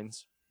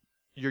landmines,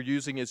 you're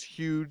using his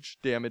huge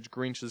damage,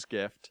 Grinch's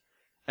Gift,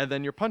 and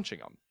then you're punching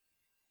him.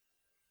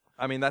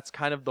 I mean, that's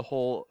kind of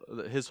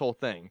his whole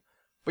thing.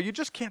 But you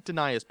just can't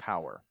deny his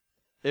power.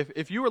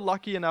 If you were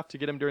lucky enough to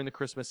get him during the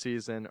Christmas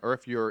season, or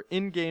if you're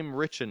in-game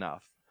rich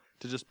enough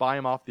to just buy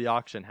him off the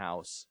auction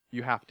house,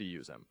 you have to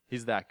use him.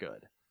 He's that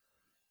good.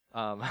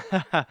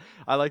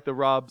 I like the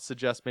Rob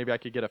suggests maybe I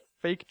could get a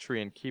fake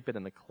tree and keep it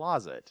in the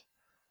closet.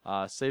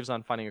 Saves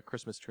on finding a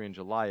Christmas tree in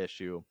July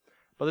issue.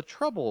 But the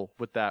trouble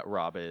with that,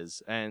 Rob,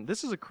 is, and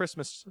this is a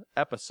Christmas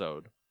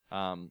episode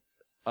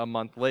a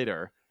month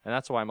later, and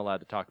that's why I'm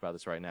allowed to talk about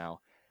this right now,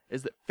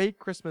 is that fake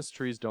Christmas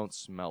trees don't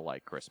smell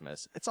like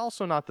Christmas. It's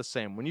also not the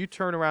same. When you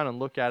turn around and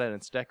look at it and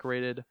it's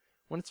decorated,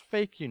 when it's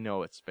fake, you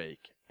know it's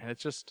fake. And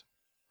it's just,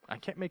 I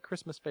can't make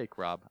Christmas fake,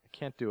 Rob. I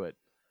can't do it.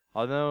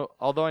 Although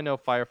I know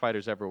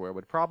firefighters everywhere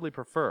would probably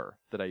prefer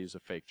that I use a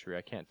fake tree,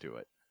 I can't do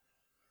it.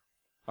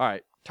 All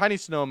right, Tiny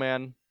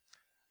Snowman.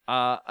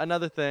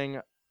 Another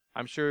thing,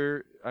 I'm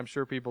sure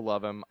people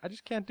love him. I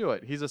just can't do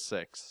it. He's a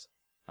 6.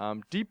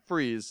 Deep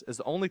Freeze is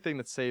the only thing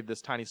that saved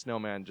this Tiny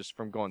Snowman just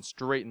from going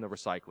straight in the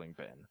recycling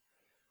bin.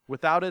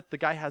 Without it, the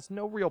guy has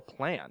no real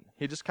plan.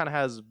 He just kind of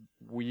has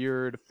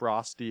weird,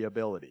 frosty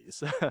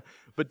abilities.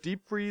 But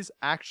Deep Freeze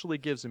actually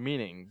gives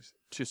meaning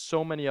to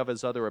so many of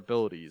his other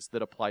abilities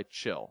that apply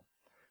chill.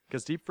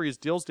 Because Deep Freeze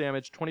deals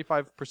damage,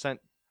 25%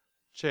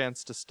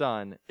 chance to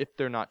stun if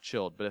they're not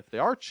chilled. But if they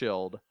are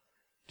chilled,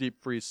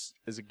 Deep Freeze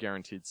is a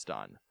guaranteed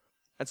stun.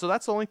 And so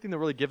that's the only thing that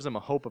really gives him a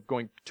hope of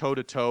going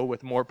toe-to-toe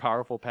with more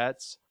powerful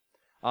pets.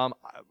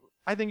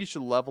 I think you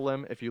should level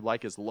him if you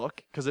like his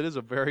look, because it is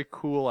a very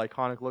cool,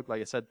 iconic look.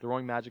 Like I said,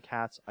 throwing magic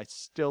hats, I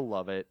still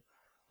love it.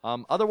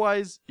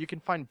 Otherwise, you can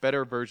find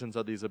better versions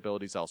of these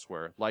abilities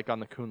elsewhere, like on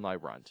the Kunlai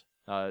Runt.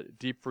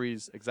 Deep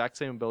Freeze, exact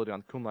same ability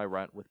on Kunlai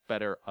Runt with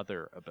better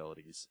other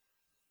abilities.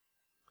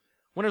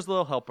 Winter's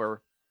Little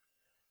Helper,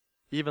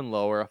 even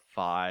lower, a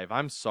 5.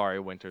 I'm sorry,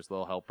 Winter's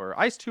Little Helper.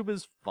 Ice Tube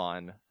is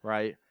fun,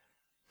 right?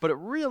 But it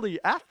really,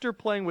 after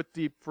playing with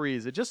Deep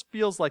Freeze, it just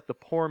feels like the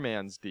poor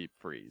man's Deep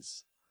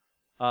Freeze.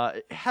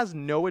 It has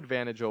no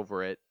advantage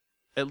over it,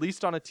 at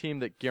least on a team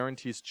that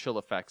guarantees chill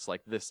effects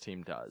like this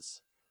team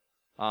does.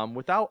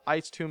 Without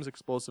Ice Tube's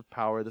explosive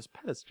power, this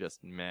pet is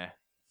just meh.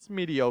 It's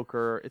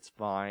mediocre, it's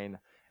fine.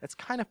 It's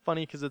kind of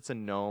funny because it's a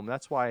gnome,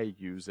 that's why I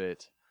use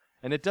it.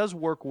 And it does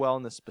work well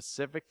in the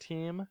specific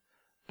team,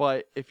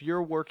 but if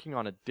you're working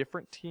on a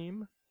different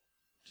team,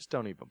 just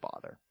don't even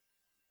bother.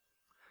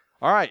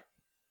 Alright,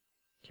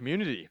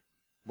 community.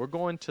 We're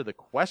going to the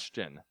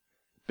question.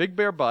 Big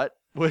Bear Butt,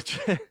 which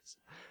is...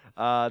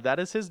 that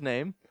is his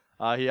name.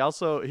 He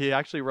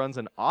actually runs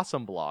an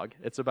awesome blog.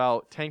 It's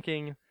about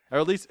tanking, or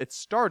at least it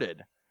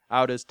started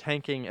out as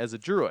tanking as a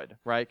druid,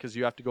 right? Because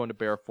you have to go into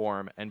bear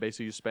form, and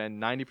basically you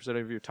spend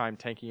 90% of your time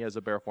tanking as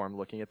a bear form,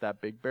 looking at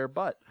that big bear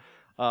butt.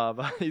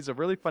 He's a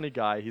really funny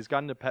guy. He's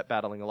gotten into pet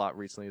battling a lot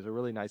recently. He's a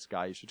really nice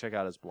guy. You should check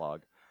out his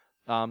blog.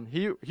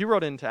 He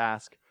wrote in to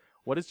ask,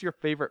 what is your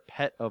favorite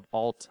pet of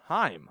all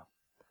time?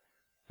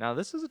 Now,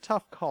 this is a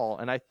tough call,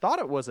 and I thought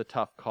it was a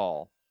tough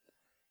call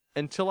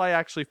until I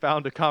actually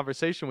found a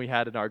conversation we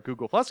had in our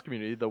Google Plus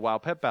community, the WoW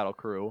Pet Battle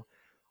Crew,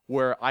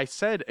 where I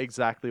said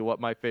exactly what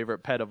my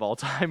favorite pet of all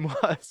time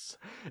was,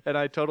 and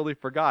I totally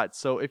forgot.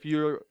 So if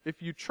you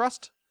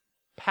trust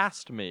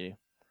past me,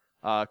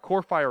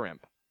 Corefire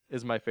Imp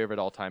is my favorite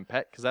all-time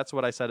pet, because that's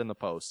what I said in the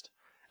post.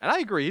 And I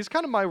agree, he's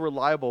kind of my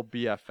reliable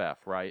BFF,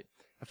 right?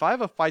 If I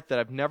have a fight that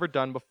I've never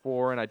done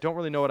before and I don't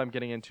really know what I'm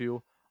getting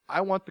into,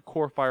 I want the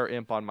Corefire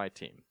Imp on my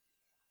team.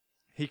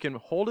 He can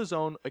hold his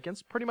own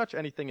against pretty much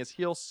anything. His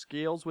heal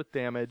scales with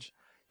damage.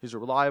 He's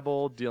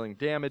reliable, dealing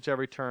damage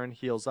every turn,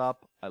 heals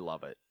up. I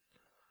love it.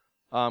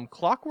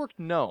 Clockwork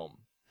Gnome,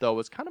 though,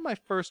 was kind of my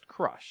first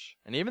crush.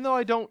 And even though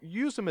I don't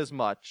use him as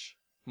much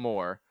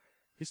more,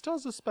 he still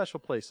has a special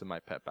place in my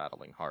pet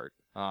battling heart.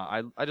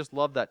 I just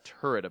love that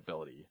turret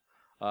ability.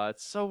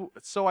 It's so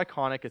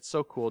iconic. It's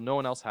so cool. No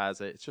one else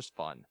has it. It's just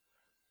fun.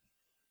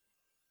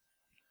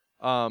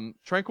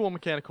 Tranquil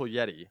Mechanical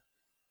Yeti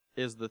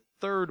is the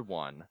third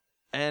one.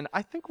 And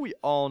I think we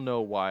all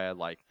know why I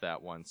like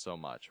that one so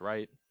much,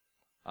 right?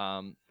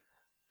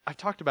 I've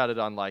talked about it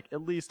on like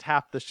at least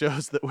half the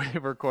shows that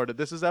we've recorded.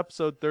 This is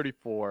episode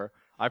 34.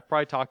 I've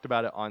probably talked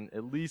about it on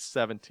at least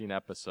 17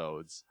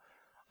 episodes.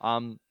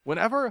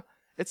 Whenever,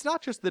 it's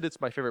not just that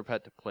it's my favorite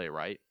pet to play,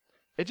 right?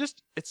 It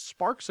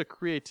sparks a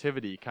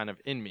creativity kind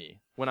of in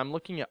me when I'm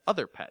looking at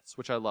other pets,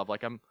 which I love.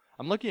 Like I'm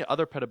looking at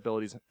other pet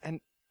abilities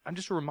and I'm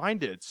just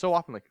reminded so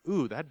often like,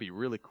 ooh, that'd be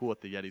really cool if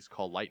the Yeti's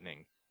call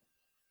lightning.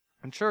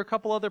 I'm sure a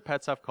couple other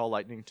pets have call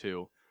lightning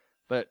too,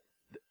 but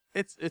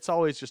it's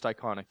always just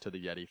iconic to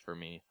the Yeti for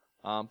me.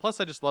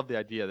 Plus, I just love the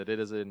idea that it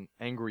is an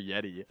angry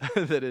Yeti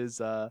that is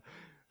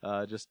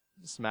just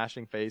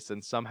smashing face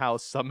and somehow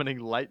summoning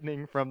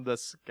lightning from the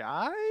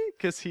sky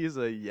because he's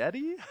a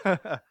Yeti.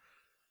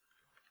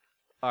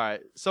 All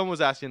right, someone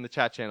was asking in the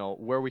chat channel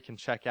where we can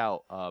check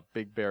out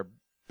Big Bear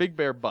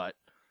Butt.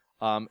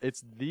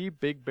 It's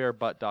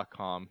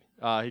thebigbearbutt.com.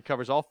 He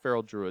covers all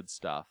feral druid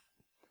stuff,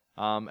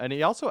 and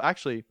he also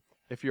actually.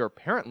 If you're a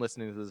parent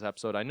listening to this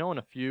episode, I know in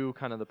a few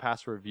kind of the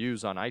past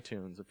reviews on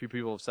iTunes, a few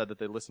people have said that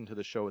they listen to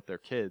the show with their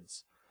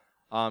kids.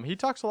 He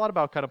talks a lot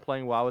about kind of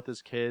playing WoW with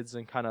his kids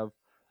and kind of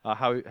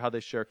how they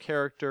share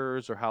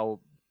characters or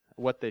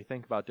what they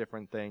think about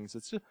different things.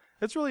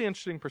 It's really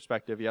interesting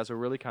perspective. He has a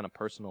really kind of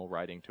personal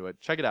writing to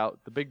it. Check it out,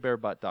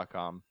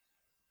 thebigbearbutt.com.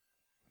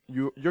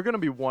 You're going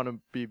to want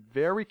to be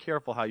very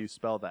careful how you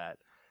spell that,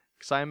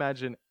 because I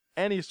imagine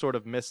any sort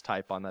of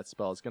mistype on that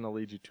spell is going to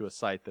lead you to a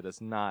site that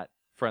is not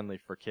friendly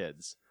for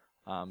kids.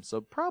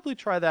 So probably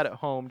try that at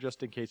home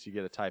just in case you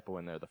get a typo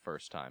in there the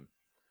first time.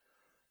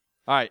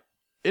 All right,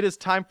 it is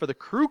time for the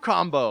crew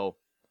combo.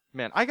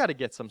 Man, I got to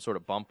get some sort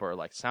of bumper,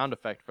 like sound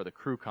effect for the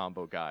crew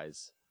combo,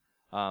 guys.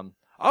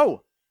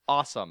 Oh,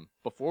 awesome.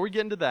 Before we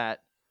get into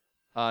that,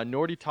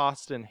 Nordy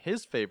tossed in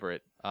his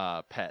favorite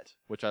pet,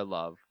 which I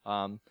love.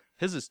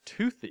 His is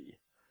Toothy,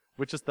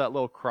 which is that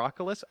little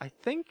crocodile. I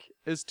think,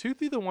 is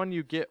Toothy the one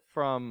you get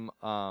from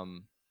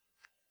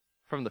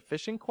the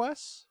fishing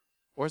quests?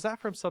 Or is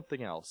that from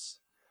something else?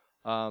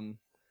 And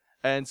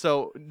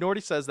so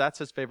Nordy says that's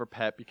his favorite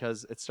pet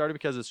because it started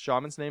because his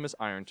shaman's name is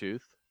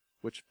Irontooth,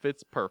 which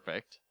fits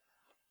perfect.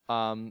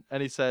 And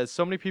he says,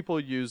 so many people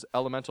use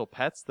elemental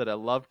pets that I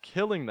love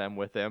killing them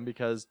with him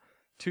because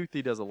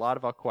Toothy does a lot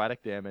of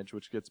aquatic damage,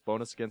 which gets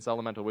bonus against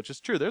elemental, which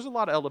is true. There's a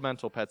lot of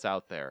elemental pets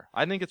out there.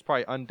 I think it's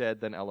probably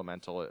undead then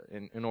elemental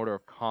in order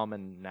of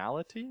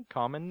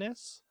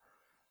commonness.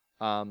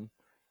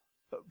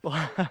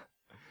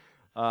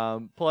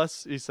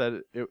 Plus, he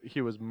said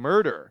he was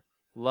murder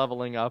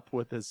leveling up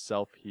with his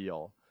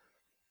self-heal.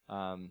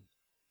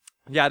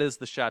 Yeah, it is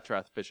the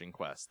Shatrath fishing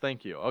quest.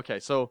 Thank you. Okay,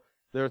 so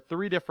there are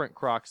 3 different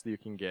crocs that you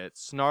can get.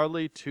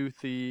 Snarly,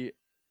 Toothy,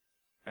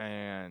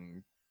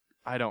 and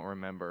I don't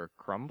remember.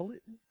 Crumbly?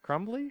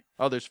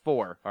 Oh, there's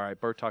 4. All right,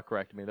 Bertha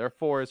corrected me. There are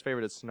 4. His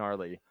favorite is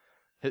Snarly.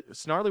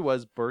 Snarly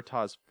was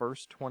Bertha's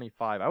first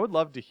 25. I would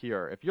love to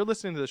hear, if you're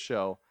listening to the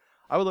show,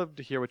 I would love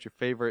to hear what your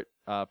favorite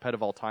pet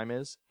of all time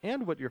is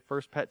and what your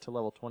first pet to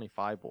level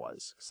 25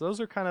 was. So those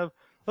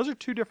are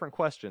 2 different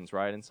questions,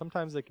 right? And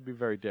sometimes they can be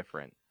very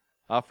different.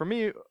 For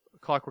me,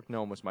 Clockwork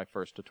Gnome was my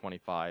first to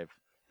 25.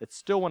 It's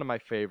still one of my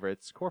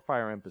favorites. Core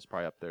Fire Imp is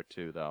probably up there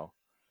too, though.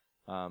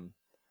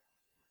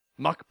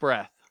 Muck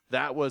Breath.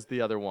 That was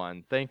the other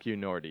one. Thank you,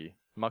 Nordy.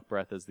 Muck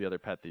Breath is the other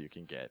pet that you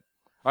can get.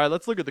 All right,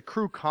 let's look at the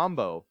crew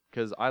combo,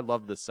 because I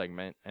love this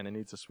segment, and it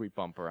needs a sweet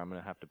bumper. I'm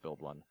going to have to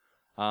build one.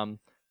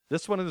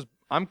 This one is,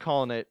 I'm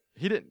calling it,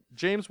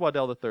 James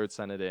Waddell III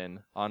sent it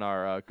in on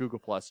our Google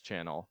Plus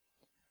channel.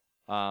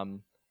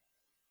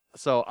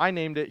 So I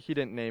named it, he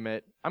didn't name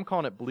it. I'm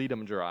calling it Bleed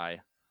 'em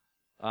Dry.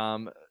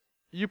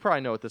 You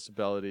probably know what this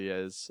ability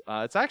is.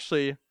 It's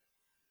actually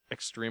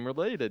extreme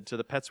related to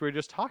the pets we were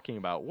just talking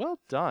about. Well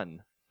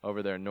done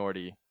over there,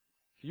 Nordy.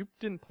 If you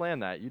didn't plan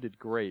that, you did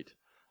great.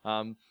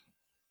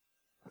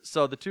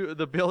 So the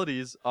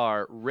abilities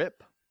are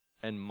Rip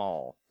and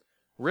Maul.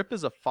 Rip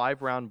is a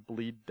 5-round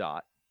bleed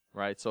dot,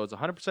 right? So it's a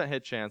 100%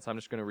 hit chance. I'm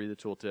just going to read the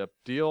tooltip.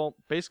 Deal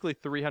basically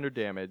 300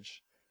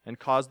 damage and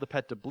cause the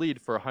pet to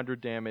bleed for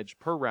 100 damage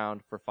per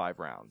round for 5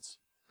 rounds.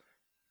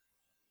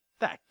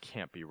 That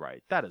can't be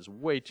right. That is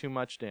way too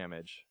much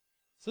damage.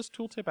 Is this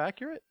tooltip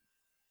accurate?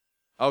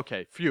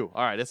 Okay, phew.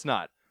 All right, it's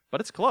not. But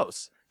it's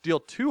close. Deal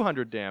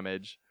 200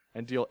 damage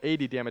and deal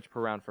 80 damage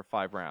per round for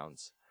 5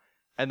 rounds.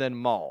 And then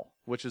Maul,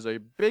 which is a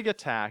big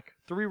attack,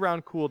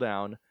 3-round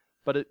cooldown,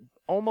 but it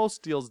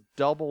almost deals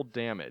double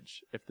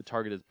damage if the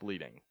target is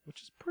bleeding,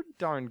 which is pretty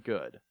darn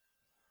good.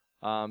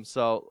 All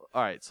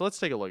right, so let's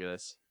take a look at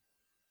this.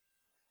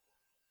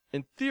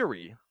 In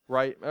theory,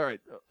 right? All right.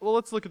 Well,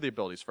 let's look at the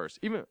abilities first.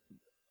 Even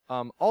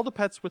all the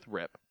pets with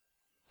Rip,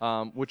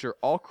 which are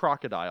all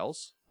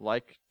crocodiles,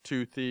 like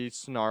Toothy,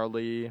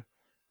 Snarly,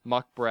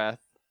 Muck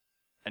Breath,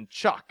 and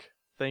Chuck.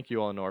 Thank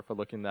you, Eleanor, for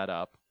looking that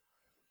up.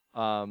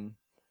 Oh,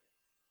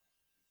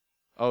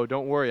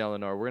 don't worry,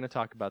 Eleanor. We're going to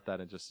talk about that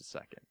in just a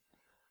second.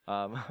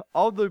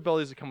 All the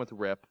abilities that come with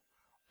Rip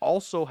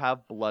also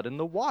have Blood in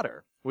the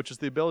Water, which is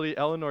the ability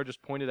Eleanor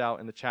just pointed out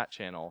in the chat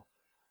channel,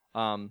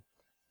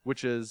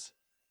 which is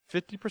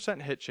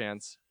 50% hit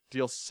chance,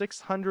 deals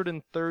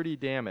 630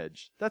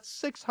 damage. That's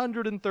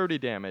 630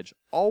 damage.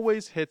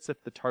 Always hits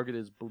if the target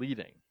is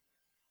bleeding.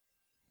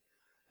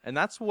 And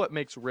that's what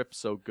makes Rip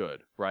so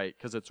good, right?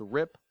 Because it's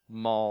Rip,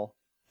 Maul,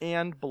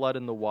 and Blood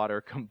in the Water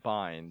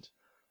combined.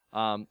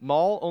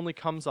 Maul only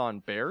comes on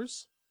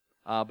bears,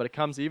 but it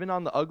comes even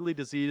on the ugly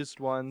diseased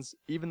ones,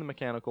 even the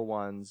mechanical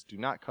ones. Do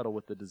not cuddle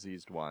with the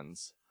diseased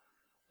ones.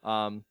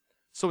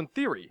 So in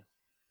theory,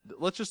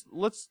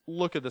 let's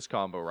look at this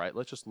combo, right?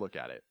 Let's just look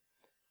at it.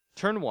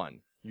 Turn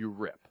 1, you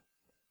Rip.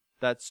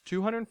 That's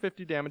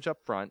 250 damage up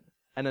front,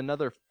 and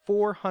another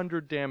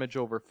 400 damage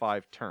over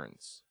 5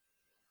 turns.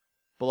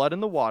 Blood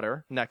in the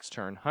Water, next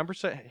turn,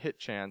 100% hit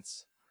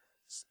chance,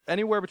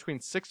 anywhere between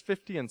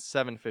 650 and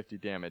 750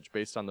 damage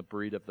based on the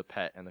breed of the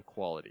pet and the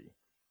quality.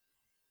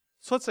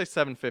 So let's say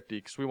 750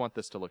 because we want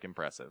this to look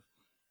impressive.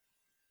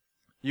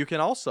 You can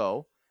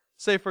also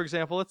say, for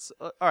example,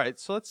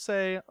 let's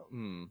say,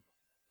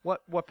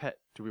 what pet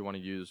do we want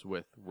to use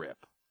with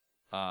Rip?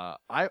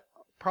 I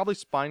probably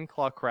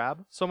Spineclaw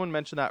Crab. Someone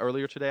mentioned that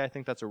earlier today. I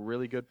think that's a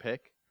really good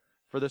pick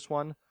for this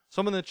one.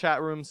 Someone in the chat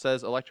room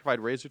says Electrified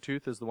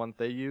Razortooth is the one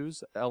they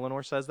use.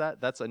 Eleanor says that.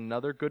 That's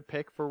another good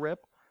pick for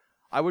Rip.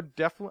 I would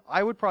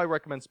probably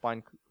recommend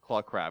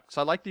Spineclaw Crab because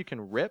I like that you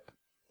can Rip,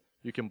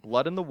 you can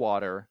Blood in the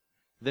Water,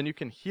 then you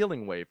can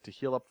Healing Wave to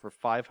heal up for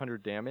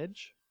 500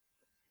 damage.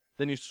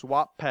 Then you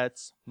swap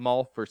pets,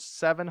 Maul for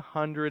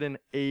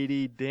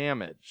 780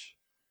 damage.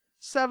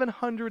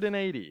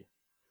 780.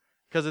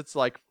 Because it's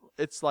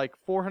like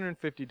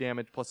 450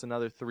 damage plus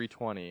another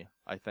 320,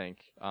 I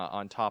think,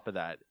 on top of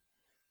that,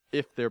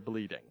 if they're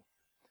bleeding.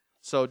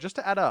 So just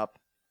to add up,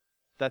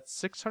 that's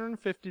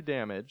 650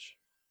 damage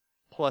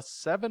plus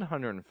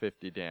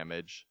 750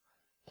 damage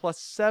plus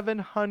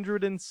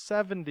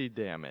 770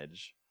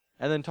 damage.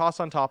 And then toss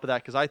on top of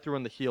that, because I threw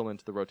in the heal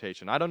into the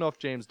rotation. I don't know if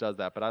James does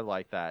that, but I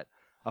like that.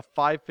 A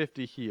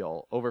 550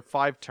 heal over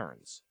 5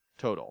 turns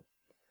total.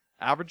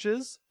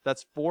 Averages,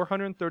 that's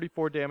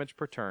 434 damage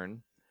per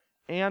turn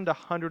and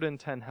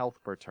 110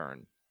 health per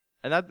turn.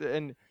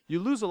 And you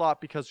lose a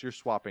lot because you're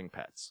swapping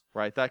pets,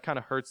 right? That kind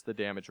of hurts the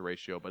damage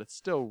ratio, but it's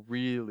still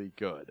really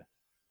good.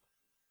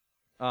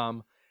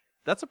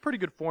 That's a pretty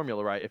good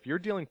formula, right? If you're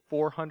dealing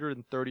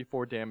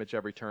 434 damage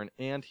every turn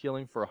and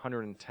healing for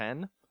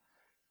 110,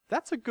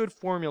 that's a good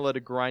formula to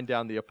grind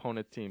down the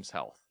opponent team's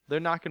health. They're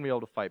not going to be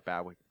able to fight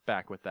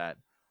back with that.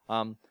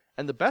 And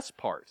the best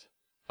part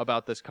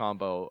about this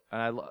combo,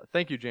 and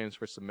thank you, James,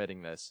 for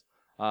submitting this,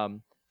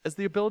 is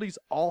the abilities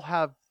all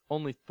have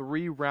only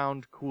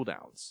 3-round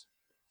cooldowns.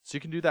 So you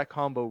can do that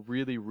combo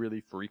really,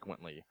 really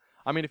frequently.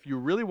 I mean, if you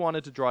really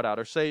wanted to draw it out,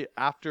 or say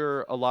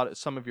after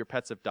some of your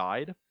pets have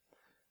died,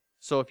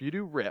 so if you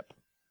do Rip,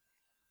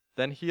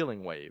 then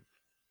Healing Wave,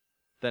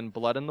 then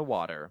Blood in the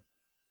Water,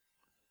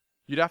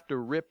 you'd have to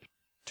Rip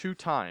 2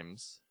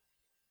 times.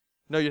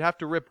 No, you'd have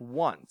to Rip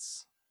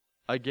once,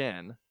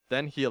 again,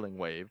 then Healing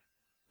Wave,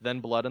 then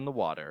Blood in the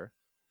Water,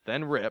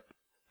 then Rip,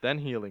 then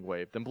Healing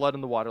Wave, then Blood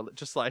in the Water.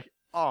 Just like,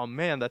 oh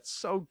man, that's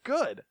so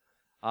good.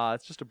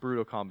 It's just a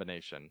brutal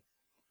combination.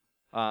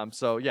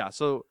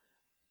 So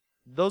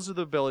those are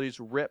the abilities,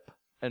 Rip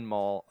and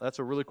Maul. That's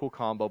a really cool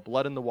combo.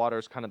 Blood in the Water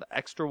is kind of the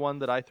extra one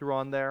that I threw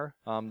on there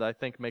that I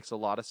think makes a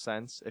lot of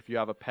sense if you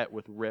have a pet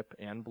with Rip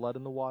and Blood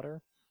in the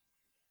Water.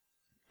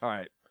 All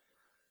right.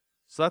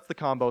 So that's the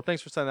combo.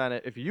 Thanks for sending that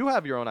in. If you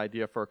have your own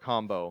idea for a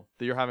combo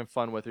that you're having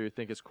fun with or you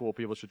think is cool,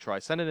 people should try,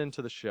 send it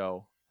into the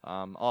show.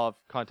 I'll have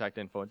contact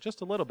info in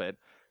just a little bit.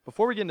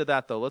 Before we get into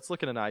that, though, let's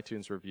look at an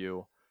iTunes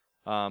review.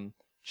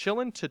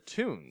 Chillin' to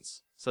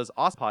Tunes says,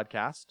 awesome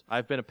podcast.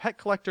 I've been a pet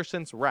collector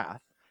since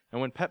Wrath, and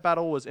when Pet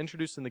Battle was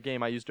introduced in the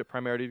game, I used it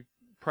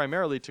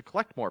primarily to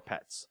collect more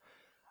pets.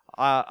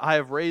 I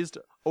have raised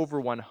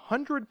over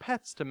 100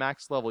 pets to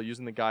max level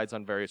using the guides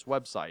on various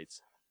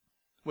websites.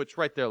 Which,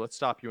 right there, let's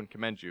stop you and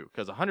commend you,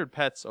 because 100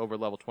 pets over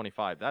level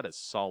 25, that is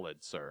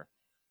solid, sir.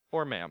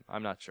 Or ma'am,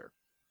 I'm not sure.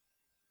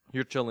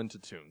 You're chillin' to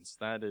Tunes.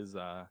 That is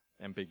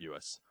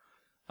ambiguous.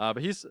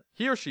 But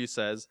he or she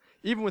says,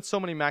 even with so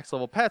many max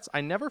level pets,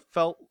 I never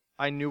felt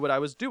I knew what I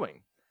was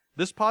doing.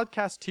 This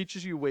podcast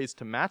teaches you ways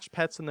to match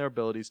pets and their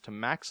abilities to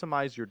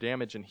maximize your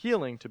damage and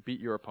healing to beat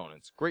your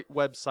opponents. Great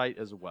website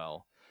as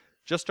well.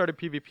 Just started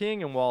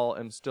PvPing, and while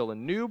I'm still a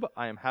noob,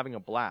 I am having a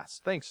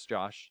blast. Thanks,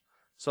 Josh.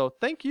 So,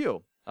 thank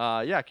you.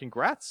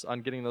 Congrats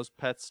on getting those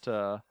pets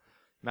to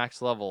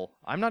max level.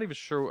 I'm not even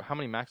sure how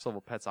many max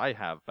level pets I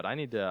have, but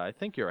I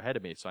think you're ahead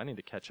of me, so I need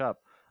to catch up.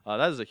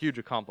 That is a huge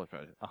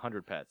accomplishment,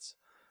 100 pets.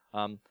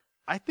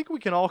 I I think we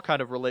can all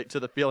kind of relate to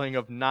the feeling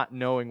of not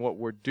knowing what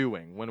we're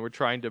doing when we're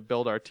trying to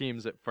build our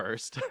teams at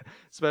first,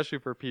 especially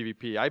for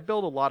PvP. I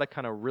build a lot of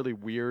kind of really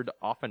weird,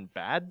 often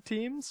bad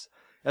teams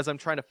as I'm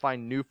trying to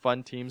find new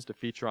fun teams to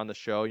feature on the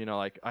show. You know,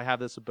 like, I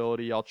have this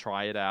ability, I'll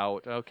try it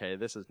out. Okay,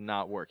 this is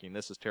not working.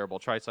 This is terrible.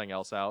 Try something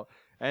else out.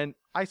 And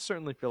I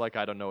certainly feel like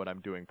I don't know what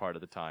I'm doing part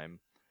of the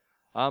time.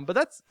 But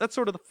that's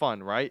sort of the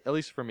fun, right? At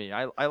least for me.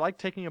 I like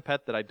taking a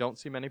pet that I don't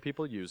see many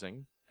people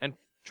using and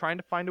trying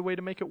to find a way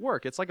to make it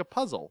work. It's like a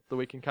puzzle that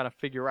we can kind of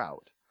figure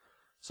out.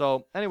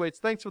 So, anyways,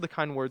 thanks for the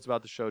kind words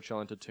about the show,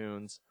 Chillin' to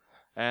Tunes.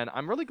 And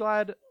I'm really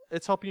glad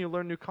it's helping you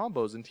learn new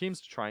combos and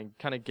teams to try and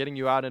kind of getting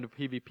you out into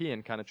PvP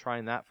and kind of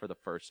trying that for the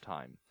first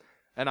time.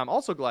 And I'm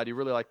also glad you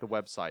really like the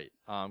website,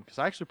 because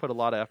I actually put a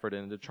lot of effort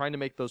into trying to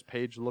make those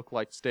pages look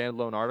like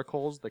standalone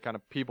articles that kind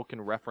of people can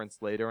reference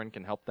later and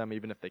can help them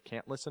even if they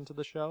can't listen to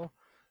the show.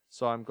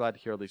 So I'm glad to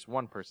hear at least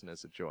one person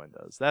has enjoyed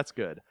those. That's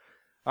good.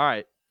 All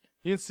right.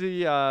 You can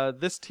see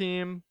this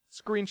team,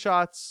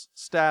 screenshots,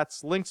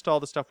 stats, links to all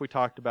the stuff we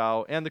talked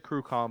about, and the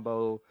crew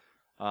combo,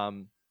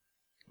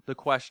 the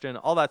question,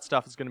 all that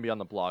stuff is going to be on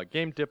the blog,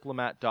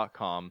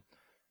 GameDiplomat.com,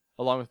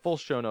 along with full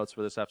show notes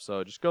for this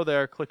episode. Just go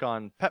there, click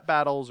on Pet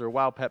Battles or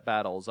WoW Pet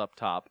Battles up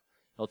top.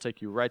 It'll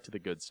take you right to the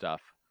good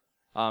stuff.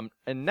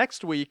 And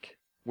next week,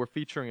 we're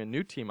featuring a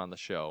new team on the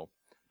show.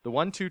 The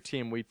 1-2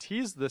 team. We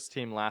teased this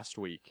team last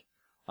week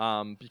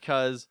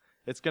because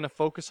it's going to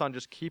focus on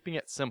just keeping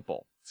it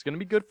simple. It's going to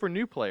be good for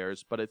new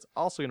players, but it's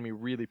also going to be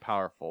really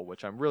powerful,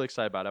 which I'm really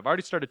excited about. I've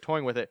already started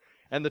toying with it,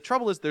 and the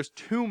trouble is there's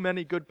too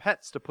many good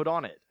pets to put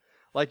on it.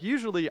 Like,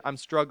 usually I'm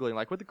struggling.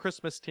 Like, with the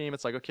Christmas team,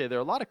 it's like, okay, there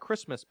are a lot of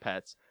Christmas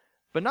pets,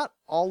 but not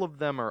all of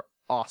them are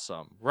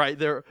awesome, right?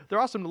 They're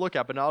awesome to look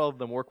at, but not all of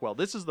them work well.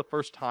 This is the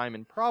first time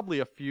in probably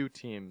a few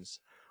teams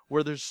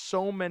where there's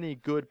so many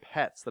good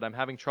pets that I'm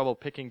having trouble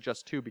picking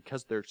just 2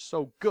 because they're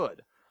so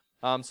good.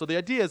 So the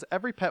idea is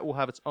every pet will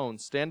have its own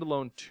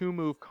standalone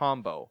 2-move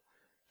combo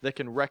that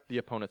can wreck the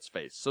opponent's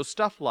face. So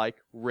stuff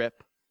like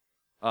Rip,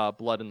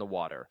 Blood in the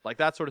Water. Like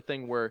that sort of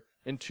thing where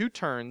in 2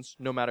 turns,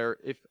 no matter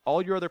if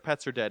all your other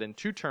pets are dead, in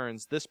 2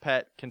 turns, this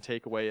pet can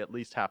take away at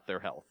least half their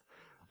health.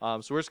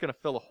 So we're just going to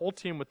fill a whole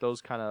team with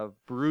those kind of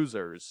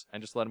bruisers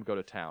and just let them go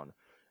to town.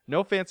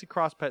 No fancy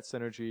cross-pet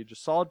synergy,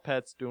 just solid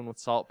pets doing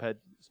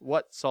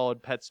what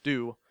solid pets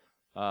do,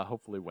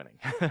 hopefully winning.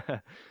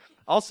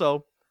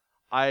 Also,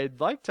 I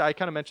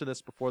kind of mentioned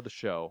this before the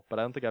show, but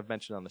I don't think I've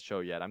mentioned it on the show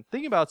yet. I'm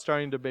thinking about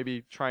starting to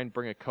maybe try and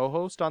bring a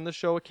co-host on the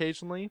show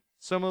occasionally,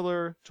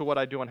 similar to what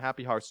I do on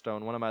Happy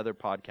Hearthstone, one of my other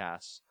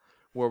podcasts,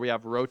 where we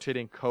have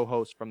rotating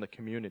co-hosts from the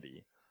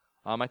community.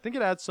 I think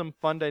it adds some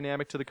fun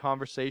dynamic to the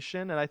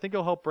conversation, and I think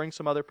it'll help bring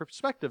some other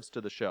perspectives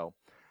to the show.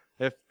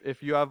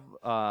 If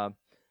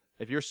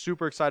you're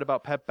super excited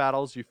about pet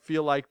battles, you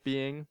feel like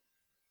being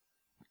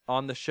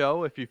on the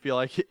show, if you feel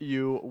like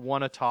you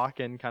want to talk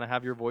and kind of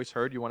have your voice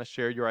heard, you want to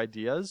share your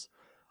ideas,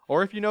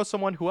 or if you know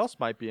someone who else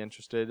might be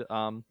interested,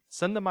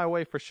 send them my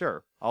way for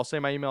sure. I'll say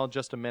my email in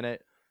just a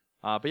minute.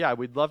 But yeah,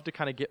 we'd love to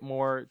kind of get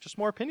more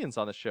opinions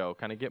on the show,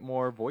 kind of get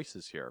more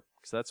voices here,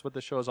 because that's what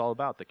the show is all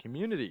about, the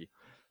community.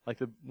 Like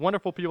the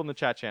wonderful people in the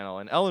chat channel.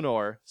 And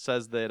Eleanor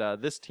says that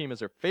this team is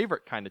her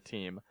favorite kind of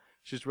team.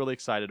 She's really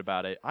excited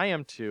about it. I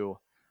am too.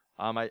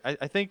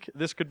 I think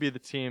this could be the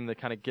team that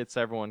kind of gets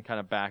everyone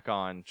kind of back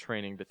on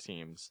training the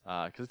teams.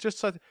 Because it's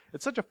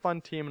such a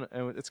fun team,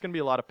 and it's going to be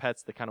a lot of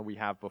pets that kind of we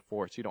have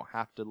before, so you don't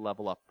have to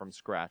level up from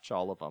scratch,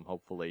 all of them,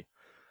 hopefully.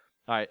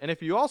 All right, and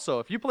if you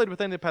played with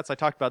any of the pets I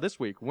talked about this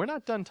week, we're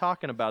not done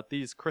talking about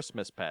these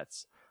Christmas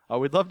pets.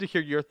 We'd love to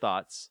hear your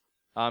thoughts.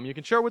 You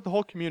can share it with the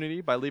whole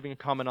community by leaving a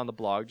comment on the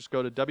blog. Just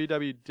go to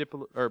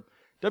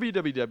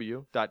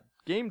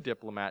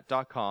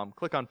www.gamediplomat.com,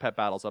 click on Pet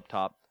Battles up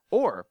top,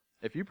 or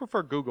if you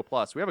prefer Google+,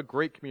 we have a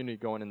great community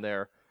going in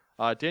there.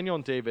 Daniel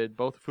and David,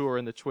 both of who are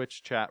in the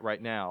Twitch chat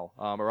right now,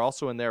 are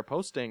also in there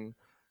posting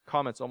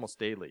comments almost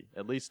daily,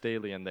 at least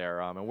daily in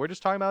there. And we're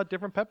just talking about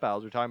different pet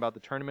battles. We're talking about the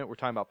tournament. We're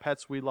talking about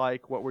pets we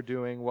like, what we're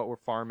doing, what we're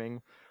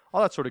farming,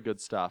 all that sort of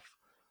good stuff.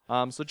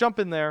 So jump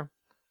in there.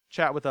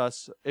 Chat with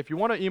us. If you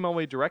want to email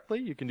me directly,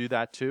 you can do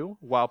that too.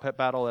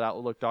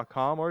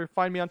 wowpetbattle@outlook.com, or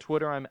find me on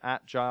Twitter. I'm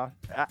at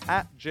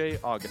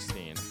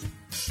jaugustine.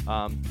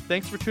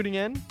 Thanks for tuning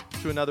in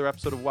to another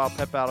episode of WoW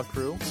Pet Battle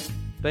Crew.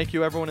 Thank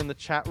you everyone in the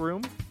chat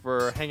room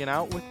for hanging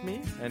out with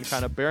me and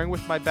kind of bearing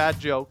with my bad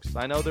jokes.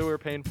 I know they were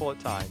painful at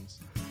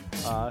times.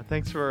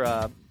 Thanks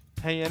for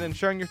hanging in and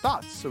sharing your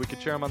thoughts so we could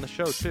share them on the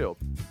show too.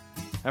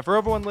 And for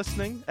everyone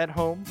listening at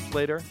home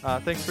later,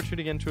 thanks for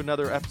tuning in to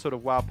another episode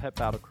of WoW Pet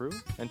Battle Crew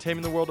and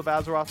taming the world of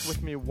Azeroth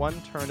with me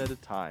one turn at a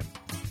time.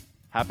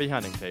 Happy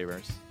hunting,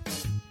 Tamers.